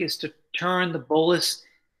stomach is to turn the bolus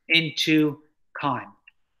into chyme.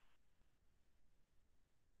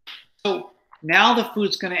 So now the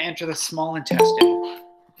food's going to enter the small intestine.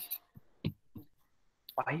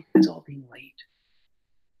 Why are you guys all being late?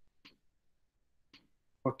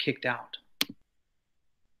 Or kicked out?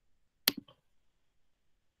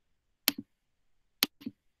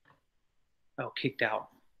 Oh, kicked out.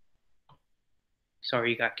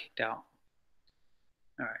 Sorry, you got kicked out.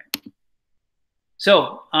 All right.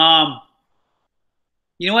 So,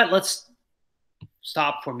 you know what? Let's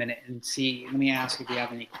stop for a minute and see. Let me ask if you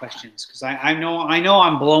have any questions, because I know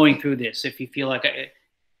I'm blowing through this. If you feel like it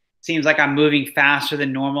seems like I'm moving faster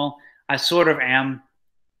than normal, I sort of am.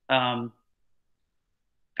 I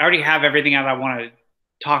already have everything that I want to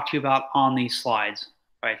talk to you about on these slides,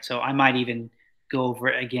 right? So I might even go over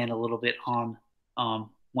it again a little bit on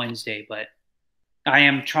Wednesday, but I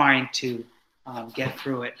am trying to get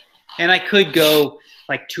through it. And I could go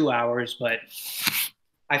like 2 hours, but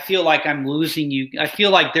I feel like I'm losing you. I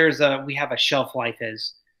feel like we have a shelf life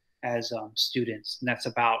as students, and that's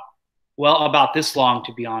about this long,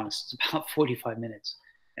 to be honest. It's about 45 minutes,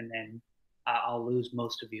 and then I'll lose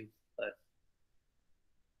most of you. But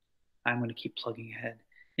I'm going to keep plugging ahead.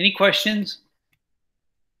 Any questions?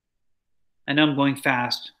 I know I'm going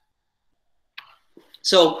fast.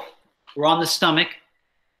 So we're on the stomach.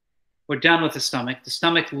 We're done with the stomach. The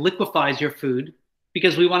stomach liquefies your food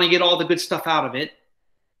because we want to get all the good stuff out of it.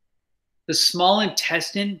 The small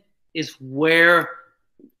intestine is where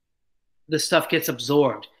the stuff gets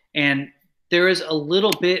absorbed. And there is a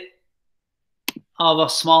little bit of a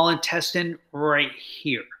small intestine right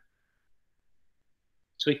here.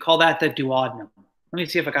 So we call that the duodenum. Let me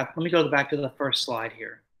see if let me go back to the first slide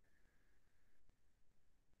here.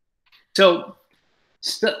 So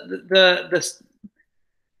the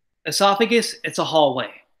esophagus, it's a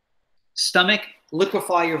hallway. Stomach,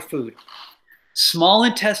 liquefy your food. Small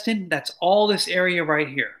intestine, that's all this area right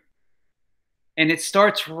here. And it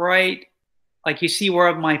starts right, like you see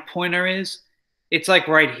where my pointer is? It's like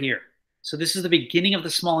right here. So this is the beginning of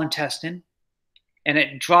the small intestine, and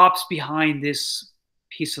it drops behind this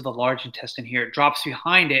piece of the large intestine here. It drops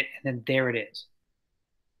behind it, and then there it is.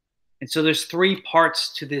 And so there's 3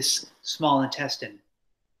 parts to this small intestine: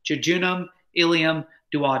 jejunum, ileum,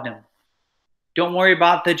 duodenum. Don't worry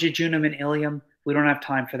about the jejunum and ileum. We don't have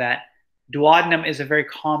time for that. Duodenum is a very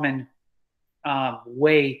common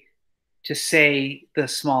way to say the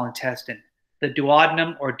small intestine. The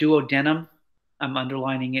duodenum or duodenum, I'm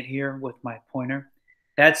underlining it here with my pointer.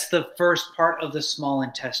 That's the first part of the small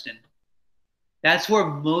intestine. That's where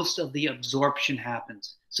most of the absorption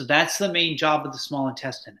happens. So that's the main job of the small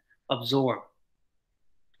intestine, absorb.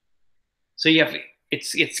 So you have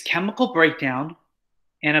it's chemical breakdown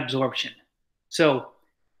and absorption. So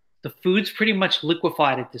the food's pretty much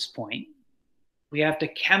liquefied at this point. We have to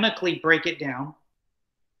chemically break it down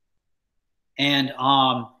and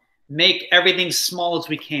make everything small as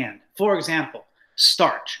we can. For example,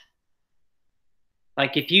 starch.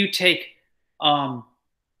 Like if you take,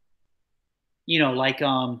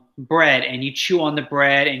 bread and you chew on the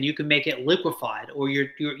bread and you can make it liquefied, or you're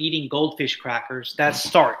eating goldfish crackers, that's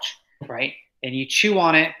starch, right? And you chew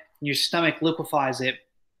on it and your stomach liquefies it.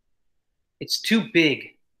 It's too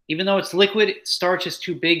big. Even though it's liquid, starch is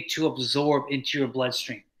too big to absorb into your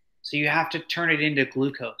bloodstream. So you have to turn it into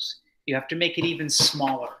glucose. You have to make it even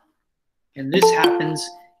smaller. And this happens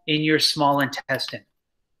in your small intestine.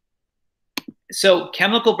 So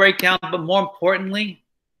chemical breakdown, but more importantly,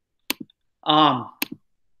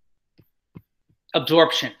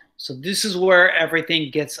 absorption. So this is where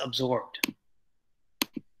everything gets absorbed.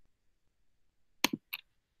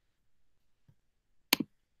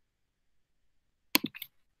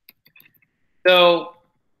 So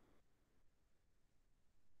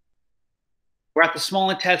we're at the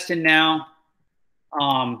small intestine now.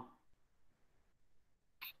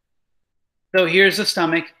 So here's the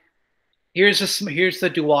stomach. Here's the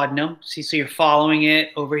duodenum. See, so you're following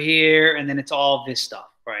it over here, and then it's all this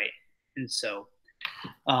stuff, right? And so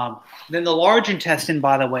then the large intestine,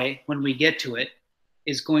 by the way, when we get to it,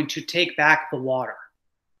 is going to take back the water.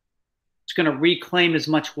 It's going to reclaim as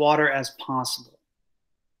much water as possible.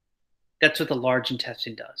 That's what the large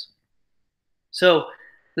intestine does. So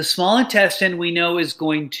the small intestine, we know, is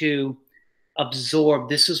going to absorb.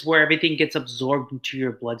 This is where everything gets absorbed into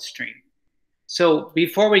your bloodstream. So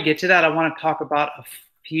before we get to that, I want to talk about a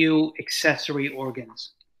few accessory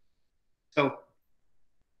organs. So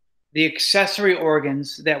the accessory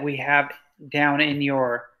organs that we have down in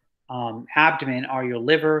your abdomen are your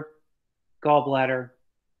liver, gallbladder,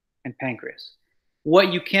 and pancreas.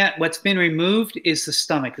 What's been removed is the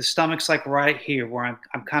stomach. The stomach's like right here where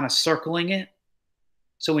I'm kind of circling it.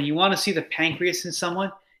 So when you want to see the pancreas in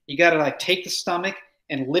someone, you got to like take the stomach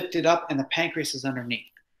and lift it up, and the pancreas is underneath.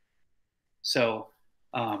 So,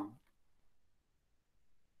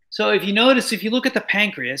 so if you notice, if you look at the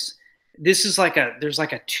pancreas, this is there's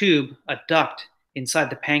like a tube, a duct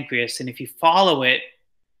inside the pancreas. And if you follow it,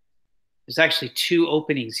 there's actually two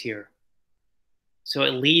openings here. So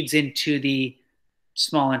it leads into the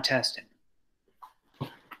small intestine.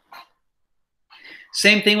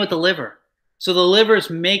 Same thing with the liver. So the liver is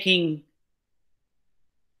making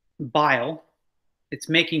bile. It's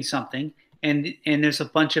making something. And there's a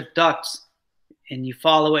bunch of ducts. And you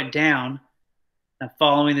follow it down. I'm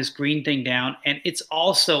following this green thing down. And it's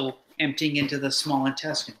also emptying into the small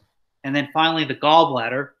intestine. And then finally the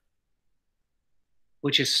gallbladder,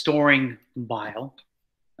 which is storing bile.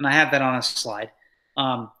 And I have that on a slide.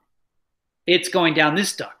 It's going down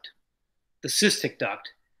this duct, the cystic duct,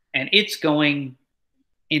 and it's going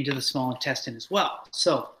into the small intestine as well.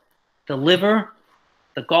 So the liver,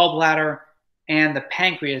 the gallbladder, and the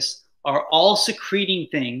pancreas are all secreting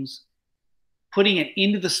things, putting it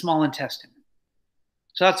into the small intestine.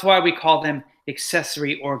 So that's why we call them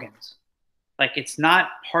accessory organs. Like it's not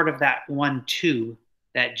part of that one tube,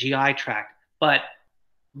 that GI tract, but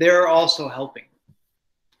they're also helping.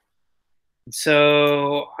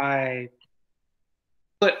 So I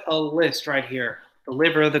put a list right here: the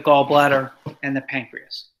liver, the gallbladder, and the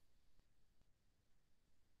pancreas.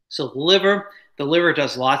 So the liver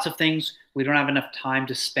does lots of things. We don't have enough time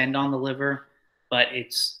to spend on the liver, but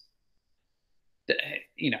it's,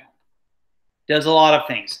 does a lot of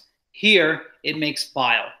things. Here, it makes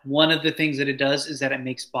bile. One of the things that it does is that it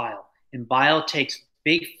makes bile. And bile takes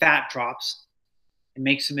big fat drops and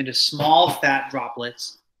makes them into small fat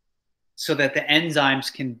droplets so that the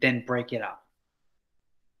enzymes can then break it up.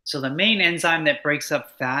 So the main enzyme that breaks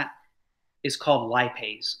up fat is called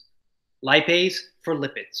lipase. Lipase for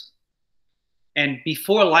lipids. And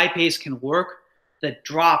before lipase can work, the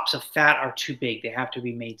drops of fat are too big. They have to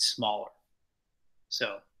be made smaller.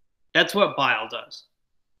 So that's what bile does.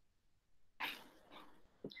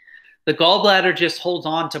 The gallbladder just holds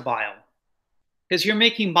on to bile because you're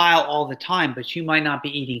making bile all the time, but you might not be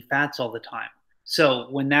eating fats all the time. So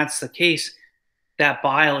when that's the case, that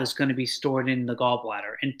bile is going to be stored in the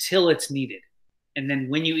gallbladder until it's needed. And then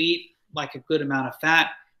when you eat like a good amount of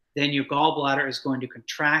fat, then your gallbladder is going to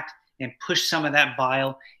contract and push some of that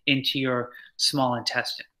bile into your small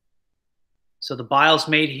intestine. So the bile is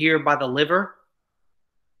made here by the liver.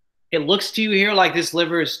 It looks to you here like this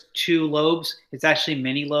liver is 2 lobes. It's actually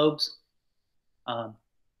many lobes. But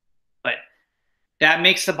that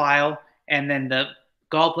makes the bile, and then the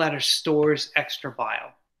gallbladder stores extra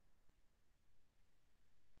bile.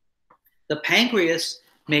 The pancreas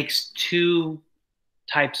makes two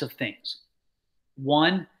types of things.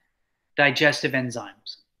 One, digestive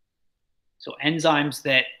enzymes. So enzymes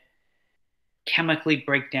that chemically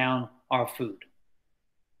break down our food.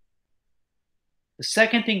 The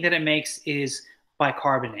second thing that it makes is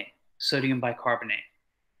bicarbonate, sodium bicarbonate.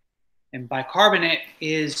 And bicarbonate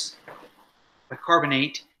is a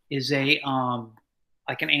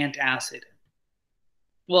like an antacid.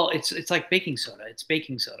 Well, it's like baking soda. It's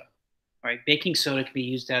baking soda, right? Baking soda can be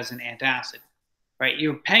used as an antacid, right?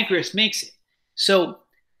 Your pancreas makes it. So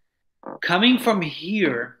coming from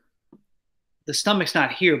here, the stomach's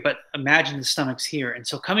not here, but imagine the stomach's here. And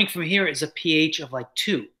so coming from here is a pH of like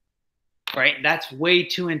 2, right? That's way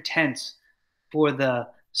too intense for the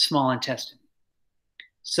small intestine.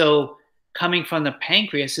 So coming from the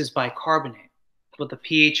pancreas is bicarbonate with a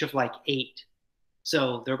pH of like 8.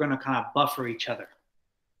 So they're going to kind of buffer each other,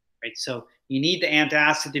 right? So you need the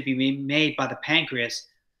antacid to be made by the pancreas.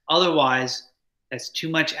 Otherwise, that's too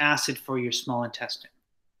much acid for your small intestine.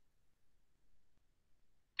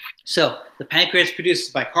 So the pancreas produces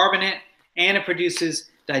bicarbonate and it produces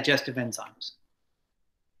digestive enzymes.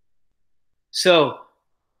 So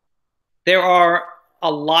there's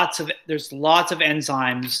lots of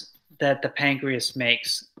enzymes that the pancreas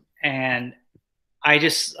makes, and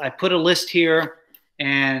I put a list here,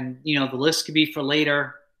 and the list could be for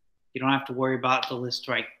later. You don't have to worry about the list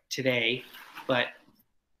right today, but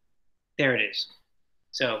there it is.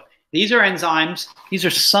 So these are enzymes. These are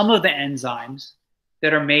some of the enzymes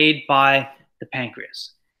that are made by the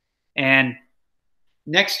pancreas. And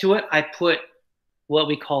next to it, I put what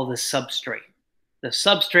we call the substrate. The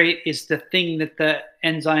substrate is the thing that the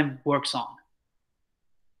enzyme works on.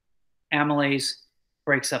 Amylase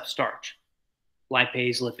breaks up starch,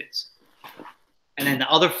 lipase, lipids. And then the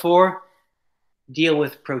other 4 deal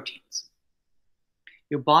with proteins.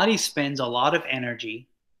 Your body spends a lot of energy.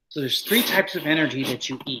 So there's 3 types of energy that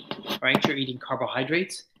you eat, right? You're eating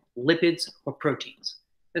carbohydrates, lipids, or proteins.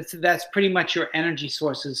 That's pretty much your energy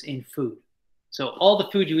sources in food. So all the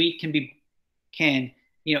food you eat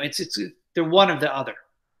they're one or the other.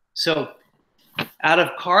 So out of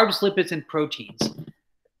carbs, lipids, and proteins,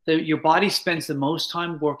 your body spends the most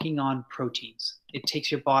time working on proteins. It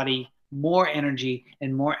takes your body more energy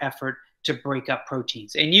and more effort to break up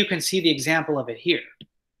proteins. And you can see the example of it here.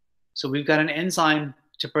 So we've got an enzyme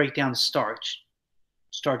to break down starch.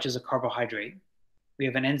 Starch is a carbohydrate. We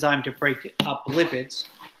have an enzyme to break up lipids,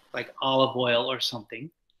 like olive oil or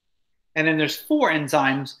something. And then there's 4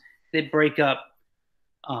 enzymes that break up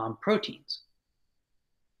proteins.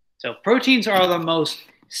 So proteins are the most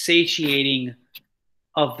satiating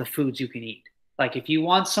of the foods you can eat. Like if you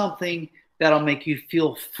want something that'll make you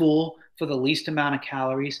feel full for the least amount of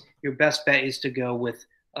calories, your best bet is to go with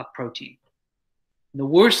a protein. The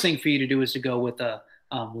worst thing for you to do is to go with a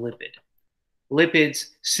lipid.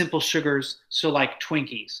 Lipids, simple sugars, so like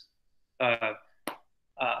Twinkies,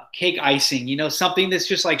 cake icing, something that's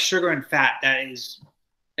just like sugar and fat is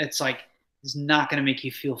not going to make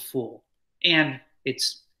you feel full. And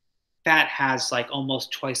fat has like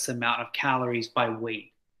almost twice the amount of calories by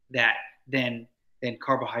weight than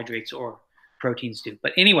carbohydrates or proteins do.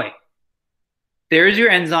 But anyway, there's your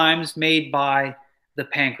enzymes made by the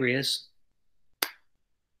pancreas.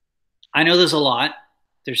 I know there's a lot.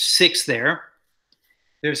 There's 6 there.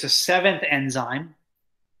 There's a 7th enzyme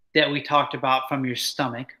that we talked about from your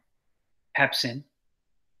stomach, pepsin.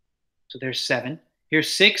 So there's 7.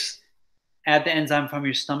 Here's 6. Add the enzyme from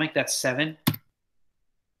your stomach. That's 7.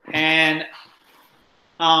 And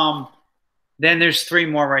then there's 3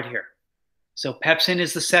 more right here. So pepsin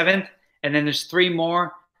is the 7th. And then there's 3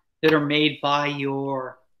 more that are made by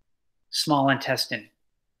your small intestine.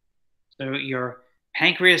 So your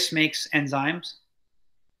pancreas makes enzymes.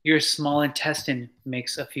 Your small intestine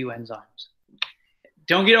makes a few enzymes.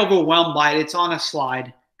 Don't get overwhelmed by it. It's on a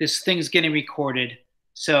slide. This thing's getting recorded.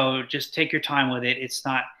 So just take your time with it. It's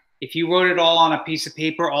not, if you wrote it all on a piece of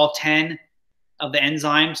paper, all 10 of the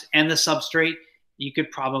enzymes and the substrate, you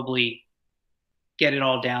could probably get it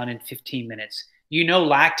all down in 15 minutes.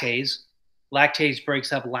 Lactase. Lactase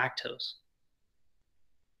breaks up lactose.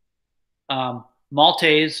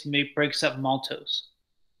 Maltase breaks up maltose.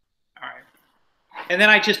 All right. And then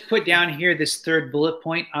I just put down here this 3rd bullet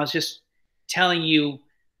point. I was just telling you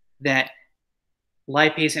that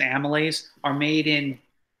lipase and amylase are made in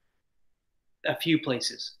a few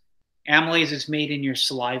places. Amylase is made in your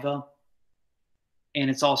saliva, and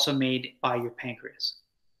it's also made by your pancreas.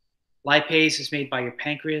 Lipase is made by your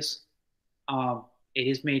pancreas. It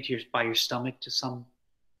is made by your stomach to some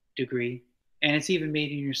degree, and it's even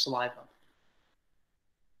made in your saliva.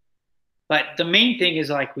 But the main thing is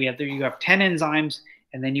like you have 10 enzymes,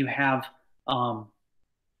 and then you have the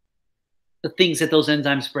things that those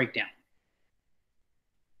enzymes break down.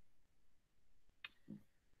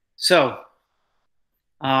 So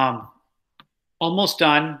almost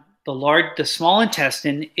done. The small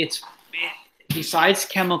intestine, besides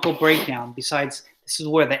chemical breakdown, this is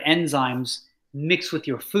where the enzymes mix with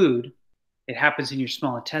your food. It happens in your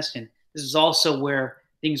small intestine. This is also where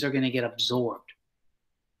things are going to get absorbed.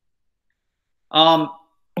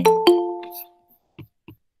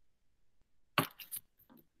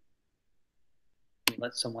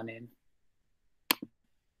 Let someone in.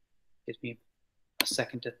 Gives me a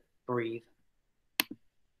second to breathe.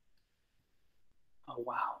 Oh,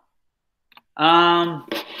 wow.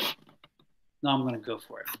 No, I'm going to go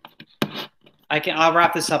for it. I'll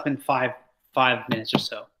wrap this up in five minutes or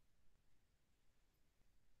so.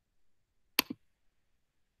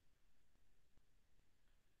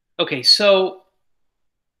 Okay, so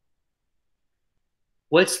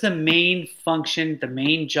what's the main function, the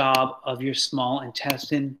main job of your small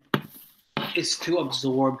intestine? Is to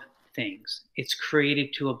absorb things. It's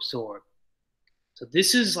created to absorb. So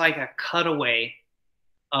this is like a cutaway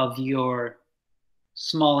of your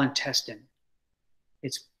small intestine.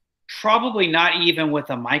 It's probably not even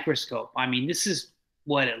with a microscope. I mean, this is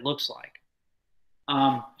what it looks like.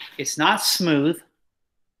 It's not smooth.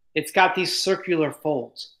 It's got these circular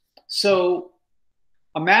folds. So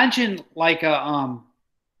imagine like the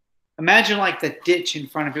ditch in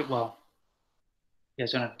front of it. Well, you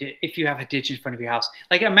guys don't have if you have a ditch in front of your house.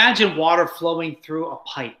 Like imagine water flowing through a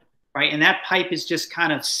pipe, right? And that pipe is just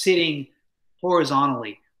kind of sitting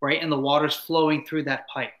horizontally, right? And the water's flowing through that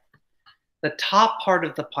pipe. The top part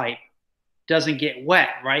of the pipe doesn't get wet,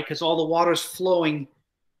 right? Because all the water's flowing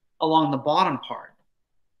along the bottom part,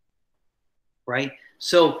 right?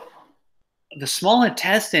 So the small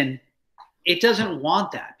intestine, it doesn't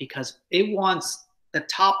want that because it wants the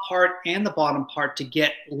top part and the bottom part to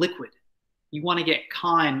get liquid. You want to get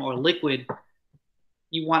chyme or liquid.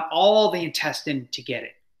 You want all the intestine to get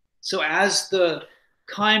it. So as the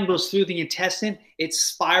chyme goes through the intestine, it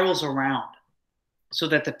spirals around so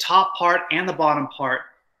that the top part and the bottom part,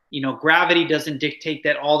 gravity doesn't dictate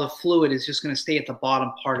that all the fluid is just going to stay at the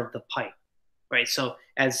bottom part of the pipe, right? So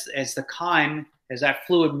as the chyme, as that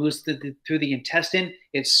fluid moves through the intestine,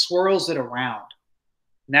 it swirls it around.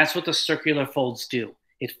 And that's what the circular folds do.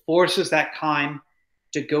 It forces that chyme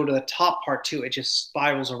to go to the top part too. It just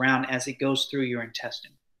spirals around as it goes through your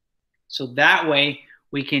intestine. So that way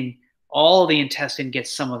all the intestine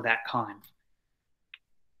gets some of that chyme.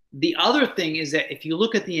 The other thing is that if you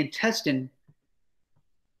look at the intestine,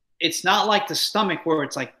 it's not like the stomach where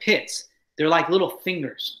it's like pits. They're like little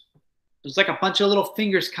fingers. There's like a bunch of little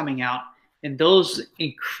fingers coming out, and those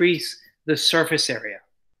increase the surface area.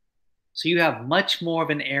 So you have much more of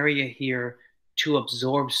an area here to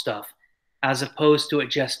absorb stuff as opposed to it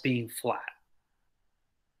just being flat.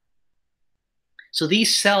 So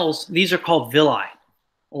these cells, these are called villi,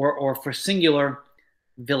 or for singular,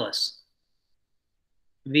 villus.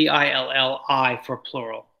 V-I-L-L-I for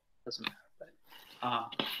plural. Doesn't matter.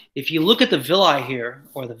 But, if you look at the villi here,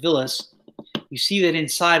 or the villus, you see that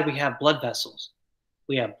inside we have blood vessels.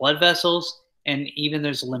 We have blood vessels, and even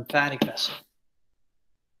there's a lymphatic vessel.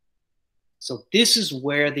 So this is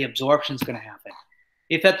where the absorption is going to happen.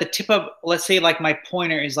 If at the tip of, let's say like my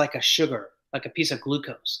pointer is like a sugar, like a piece of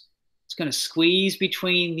glucose, it's going to squeeze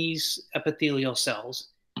between these epithelial cells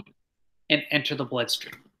and enter the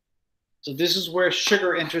bloodstream. So this is where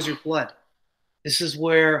sugar enters your blood. This is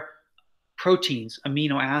where proteins,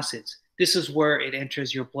 amino acids, this is where it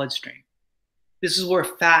enters your bloodstream. This is where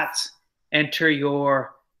fats enter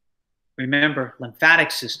your, remember,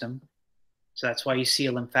 lymphatic system. So that's why you see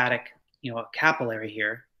a lymphatic, a capillary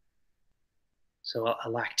here. So a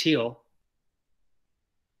lacteal.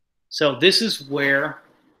 So this is where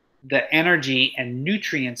the energy and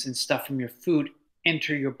nutrients and stuff from your food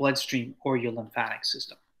enter your bloodstream or your lymphatic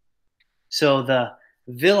system. So the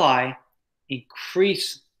villi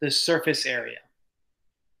increase the surface area.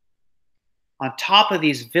 On top of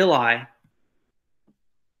these villi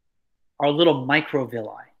are little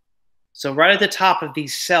microvilli. So right at the top of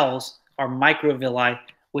these cells are microvilli,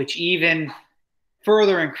 which even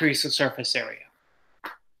further increase the surface area.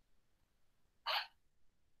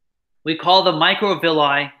 We call the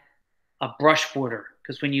microvilli a brush border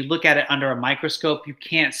because when you look at it under a microscope, you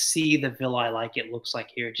can't see the villi like it looks like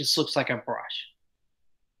here. It just looks like a brush.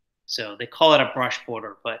 So they call it a brush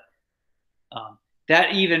border, but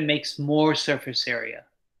that even makes more surface area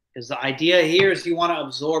because the idea here is you want to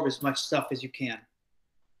absorb as much stuff as you can.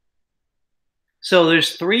 So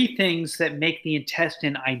there's three things that make the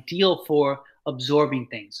intestine ideal for absorbing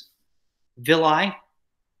things: villi,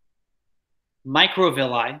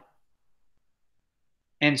 microvilli,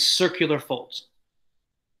 and circular folds.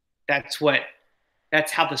 That's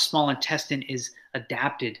how the small intestine is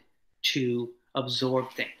adapted to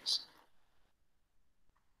absorb things.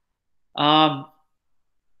 I'm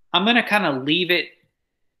going to kind of leave it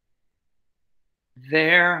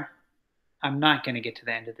there. I'm not going to get to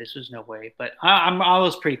the end of this. There's no way, but I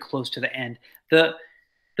was pretty close to the end. The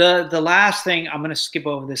last thing, I'm going to skip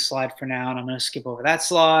over this slide for now, and I'm going to skip over that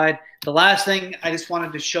slide. The last thing I just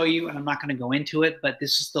wanted to show you, and I'm not going to go into it, but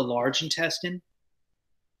this is the large intestine.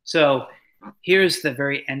 So here's the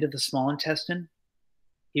very end of the small intestine.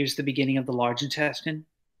 Here's the beginning of the large intestine.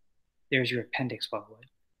 There's your appendix, by the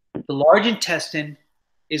way. The large intestine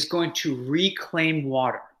is going to reclaim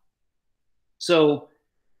water. So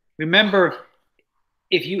remember,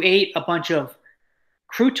 if you ate a bunch of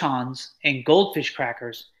croutons and goldfish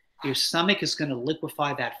crackers, your stomach is going to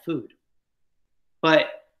liquefy that food.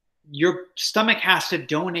 But your stomach has to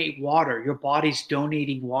donate water. Your body's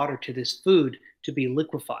donating water to this food to be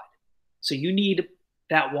liquefied. So you need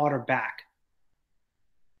that water back.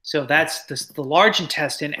 So that's the large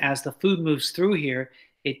intestine. As the food moves through here,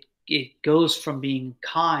 it goes from being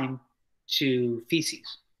chyme to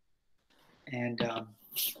feces. And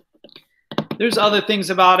there's other things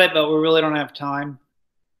about it, but we really don't have time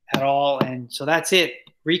at all. And so that's it.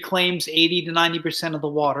 Reclaims 80 to 90% of the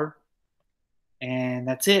water. And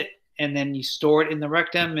that's it. And then you store it in the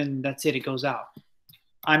rectum, and that's it. It goes out.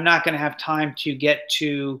 I'm not going to have time to get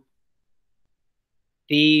to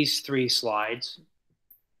these three slides,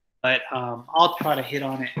 but I'll try to hit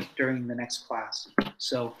on it during the next class.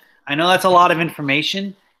 So I know that's a lot of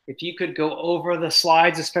information. If you could go over the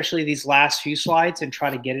slides, especially these last few slides, and try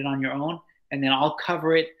to get it on your own, and then I'll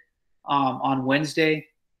cover it on Wednesday.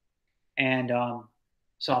 And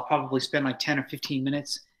so I'll probably spend like 10 or 15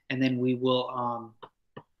 minutes, and then we will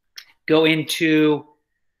go into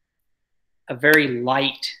a very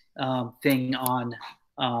light thing on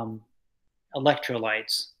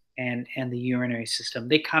electrolytes and the urinary system.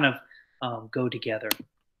 They kind of go together.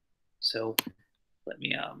 So let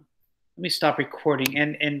me stop recording.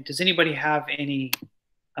 And does anybody have any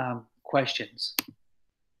questions?